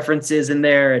sports references in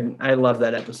there. And I love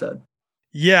that episode.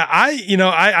 Yeah,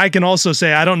 I can also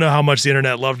say I don't know how much the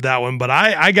internet loved that one, but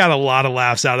I got a lot of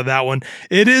laughs out of that one.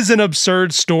 It is an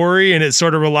absurd story, and it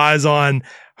sort of relies on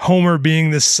Homer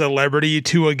being this celebrity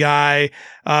to a guy,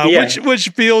 which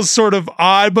feels sort of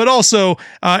odd. But also,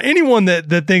 anyone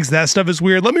that thinks that stuff is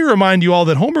weird, let me remind you all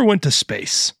that Homer went to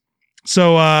space.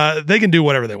 So they can do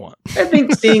whatever they want. I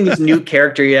think seeing this new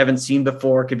character you haven't seen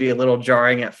before could be a little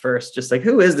jarring at first. Just like,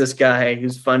 who is this guy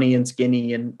who's funny and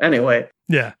skinny? And anyway.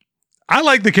 Yeah. I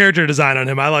like the character design on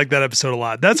him. I like that episode a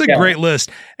lot. That's a great list.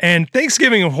 And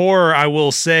Thanksgiving of Horror, I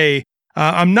will say,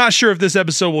 I'm not sure if this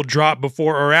episode will drop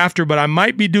before or after, but I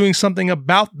might be doing something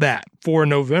about that for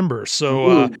November.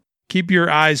 So keep your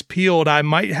eyes peeled. I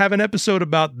might have an episode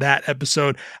about that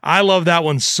episode. I love that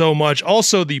one so much.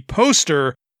 Also, the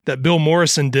poster that Bill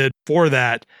Morrison did for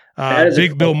that.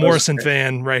 Big Bill Morrison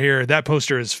fan right here. That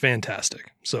poster is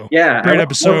fantastic. So great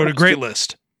episode, a great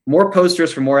list. More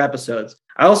posters for more episodes.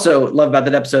 I also love about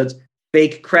that episode's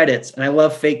fake credits, and I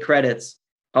love fake credits.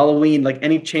 Halloween, like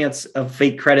any chance of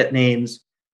fake credit names,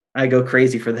 I go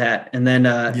crazy for that. And then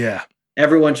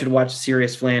everyone should watch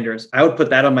Serious Flanders. I would put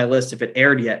that on my list if it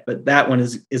aired yet, but that one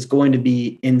is going to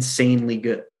be insanely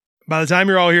good. By the time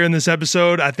you're all hearing this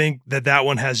episode, I think that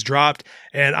one has dropped,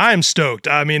 and I am stoked.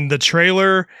 I mean, the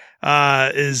trailer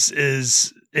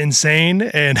is insane,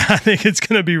 and I think it's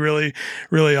going to be really,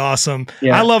 really awesome.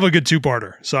 Yeah. I love a good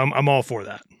two-parter, so I'm all for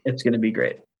that. It's going to be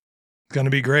great. Going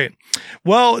to be great.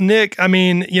 Well, Nick, I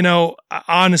mean,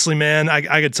 honestly, man,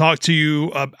 I could talk to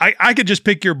you. I could just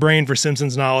pick your brain for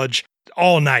Simpsons knowledge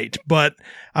all night, but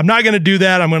I'm not going to do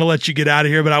that. I'm going to let you get out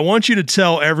of here, but I want you to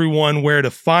tell everyone where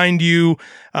to find you,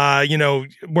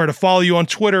 where to follow you on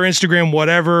Twitter, Instagram,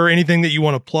 whatever, anything that you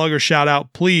want to plug or shout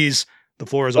out, please. The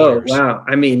floor is all yours. Oh, wow.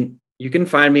 I mean, you can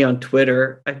find me on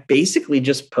Twitter. I basically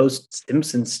just post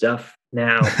Simpsons stuff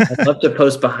now. I love to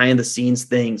post behind the scenes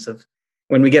things of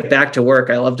when we get back to work.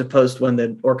 I love to post when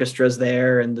the orchestra's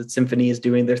there and the symphony is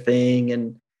doing their thing.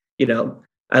 And,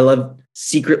 I love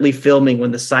secretly filming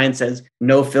when the sign says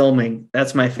no filming.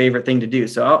 That's my favorite thing to do.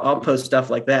 So I'll post stuff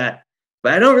like that,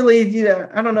 but I don't really,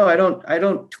 I don't know. I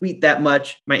don't tweet that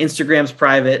much. My Instagram's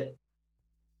private,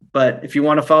 but if you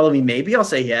want to follow me, maybe I'll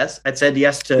say yes. I said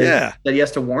yes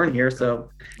to Warren here. So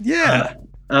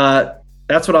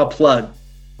that's what I'll plug.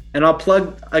 And I'll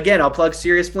plug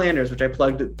Serious Flanders, which I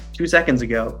plugged 2 seconds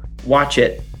ago. Watch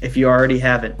it if you already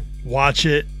haven't. Watch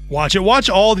it. Watch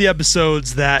all the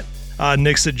episodes that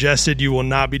Nick suggested, you will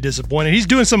not be disappointed. He's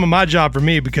doing some of my job for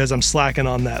me because I'm slacking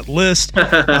on that list.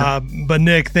 But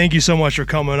Nick, thank you so much for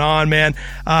coming on, man.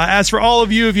 As for all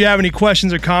of you, if you have any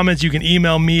questions or comments, you can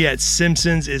email me at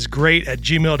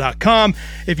simpsonsisgreat@gmail.com.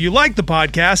 If you like the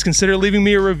podcast, consider leaving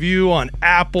me a review on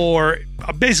Apple or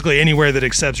basically anywhere that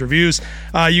accepts reviews.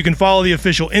 You can follow the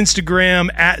official Instagram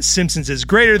at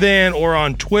SimpsonsIsGreaterThan or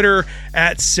on Twitter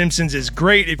at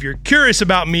SimpsonsIsGreat. If you're curious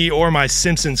about me or my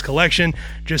Simpsons collection,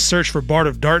 just search for Bart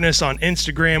of Darkness on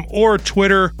Instagram or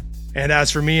Twitter. And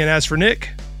as for me and as for Nick,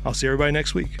 I'll see everybody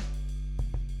next week.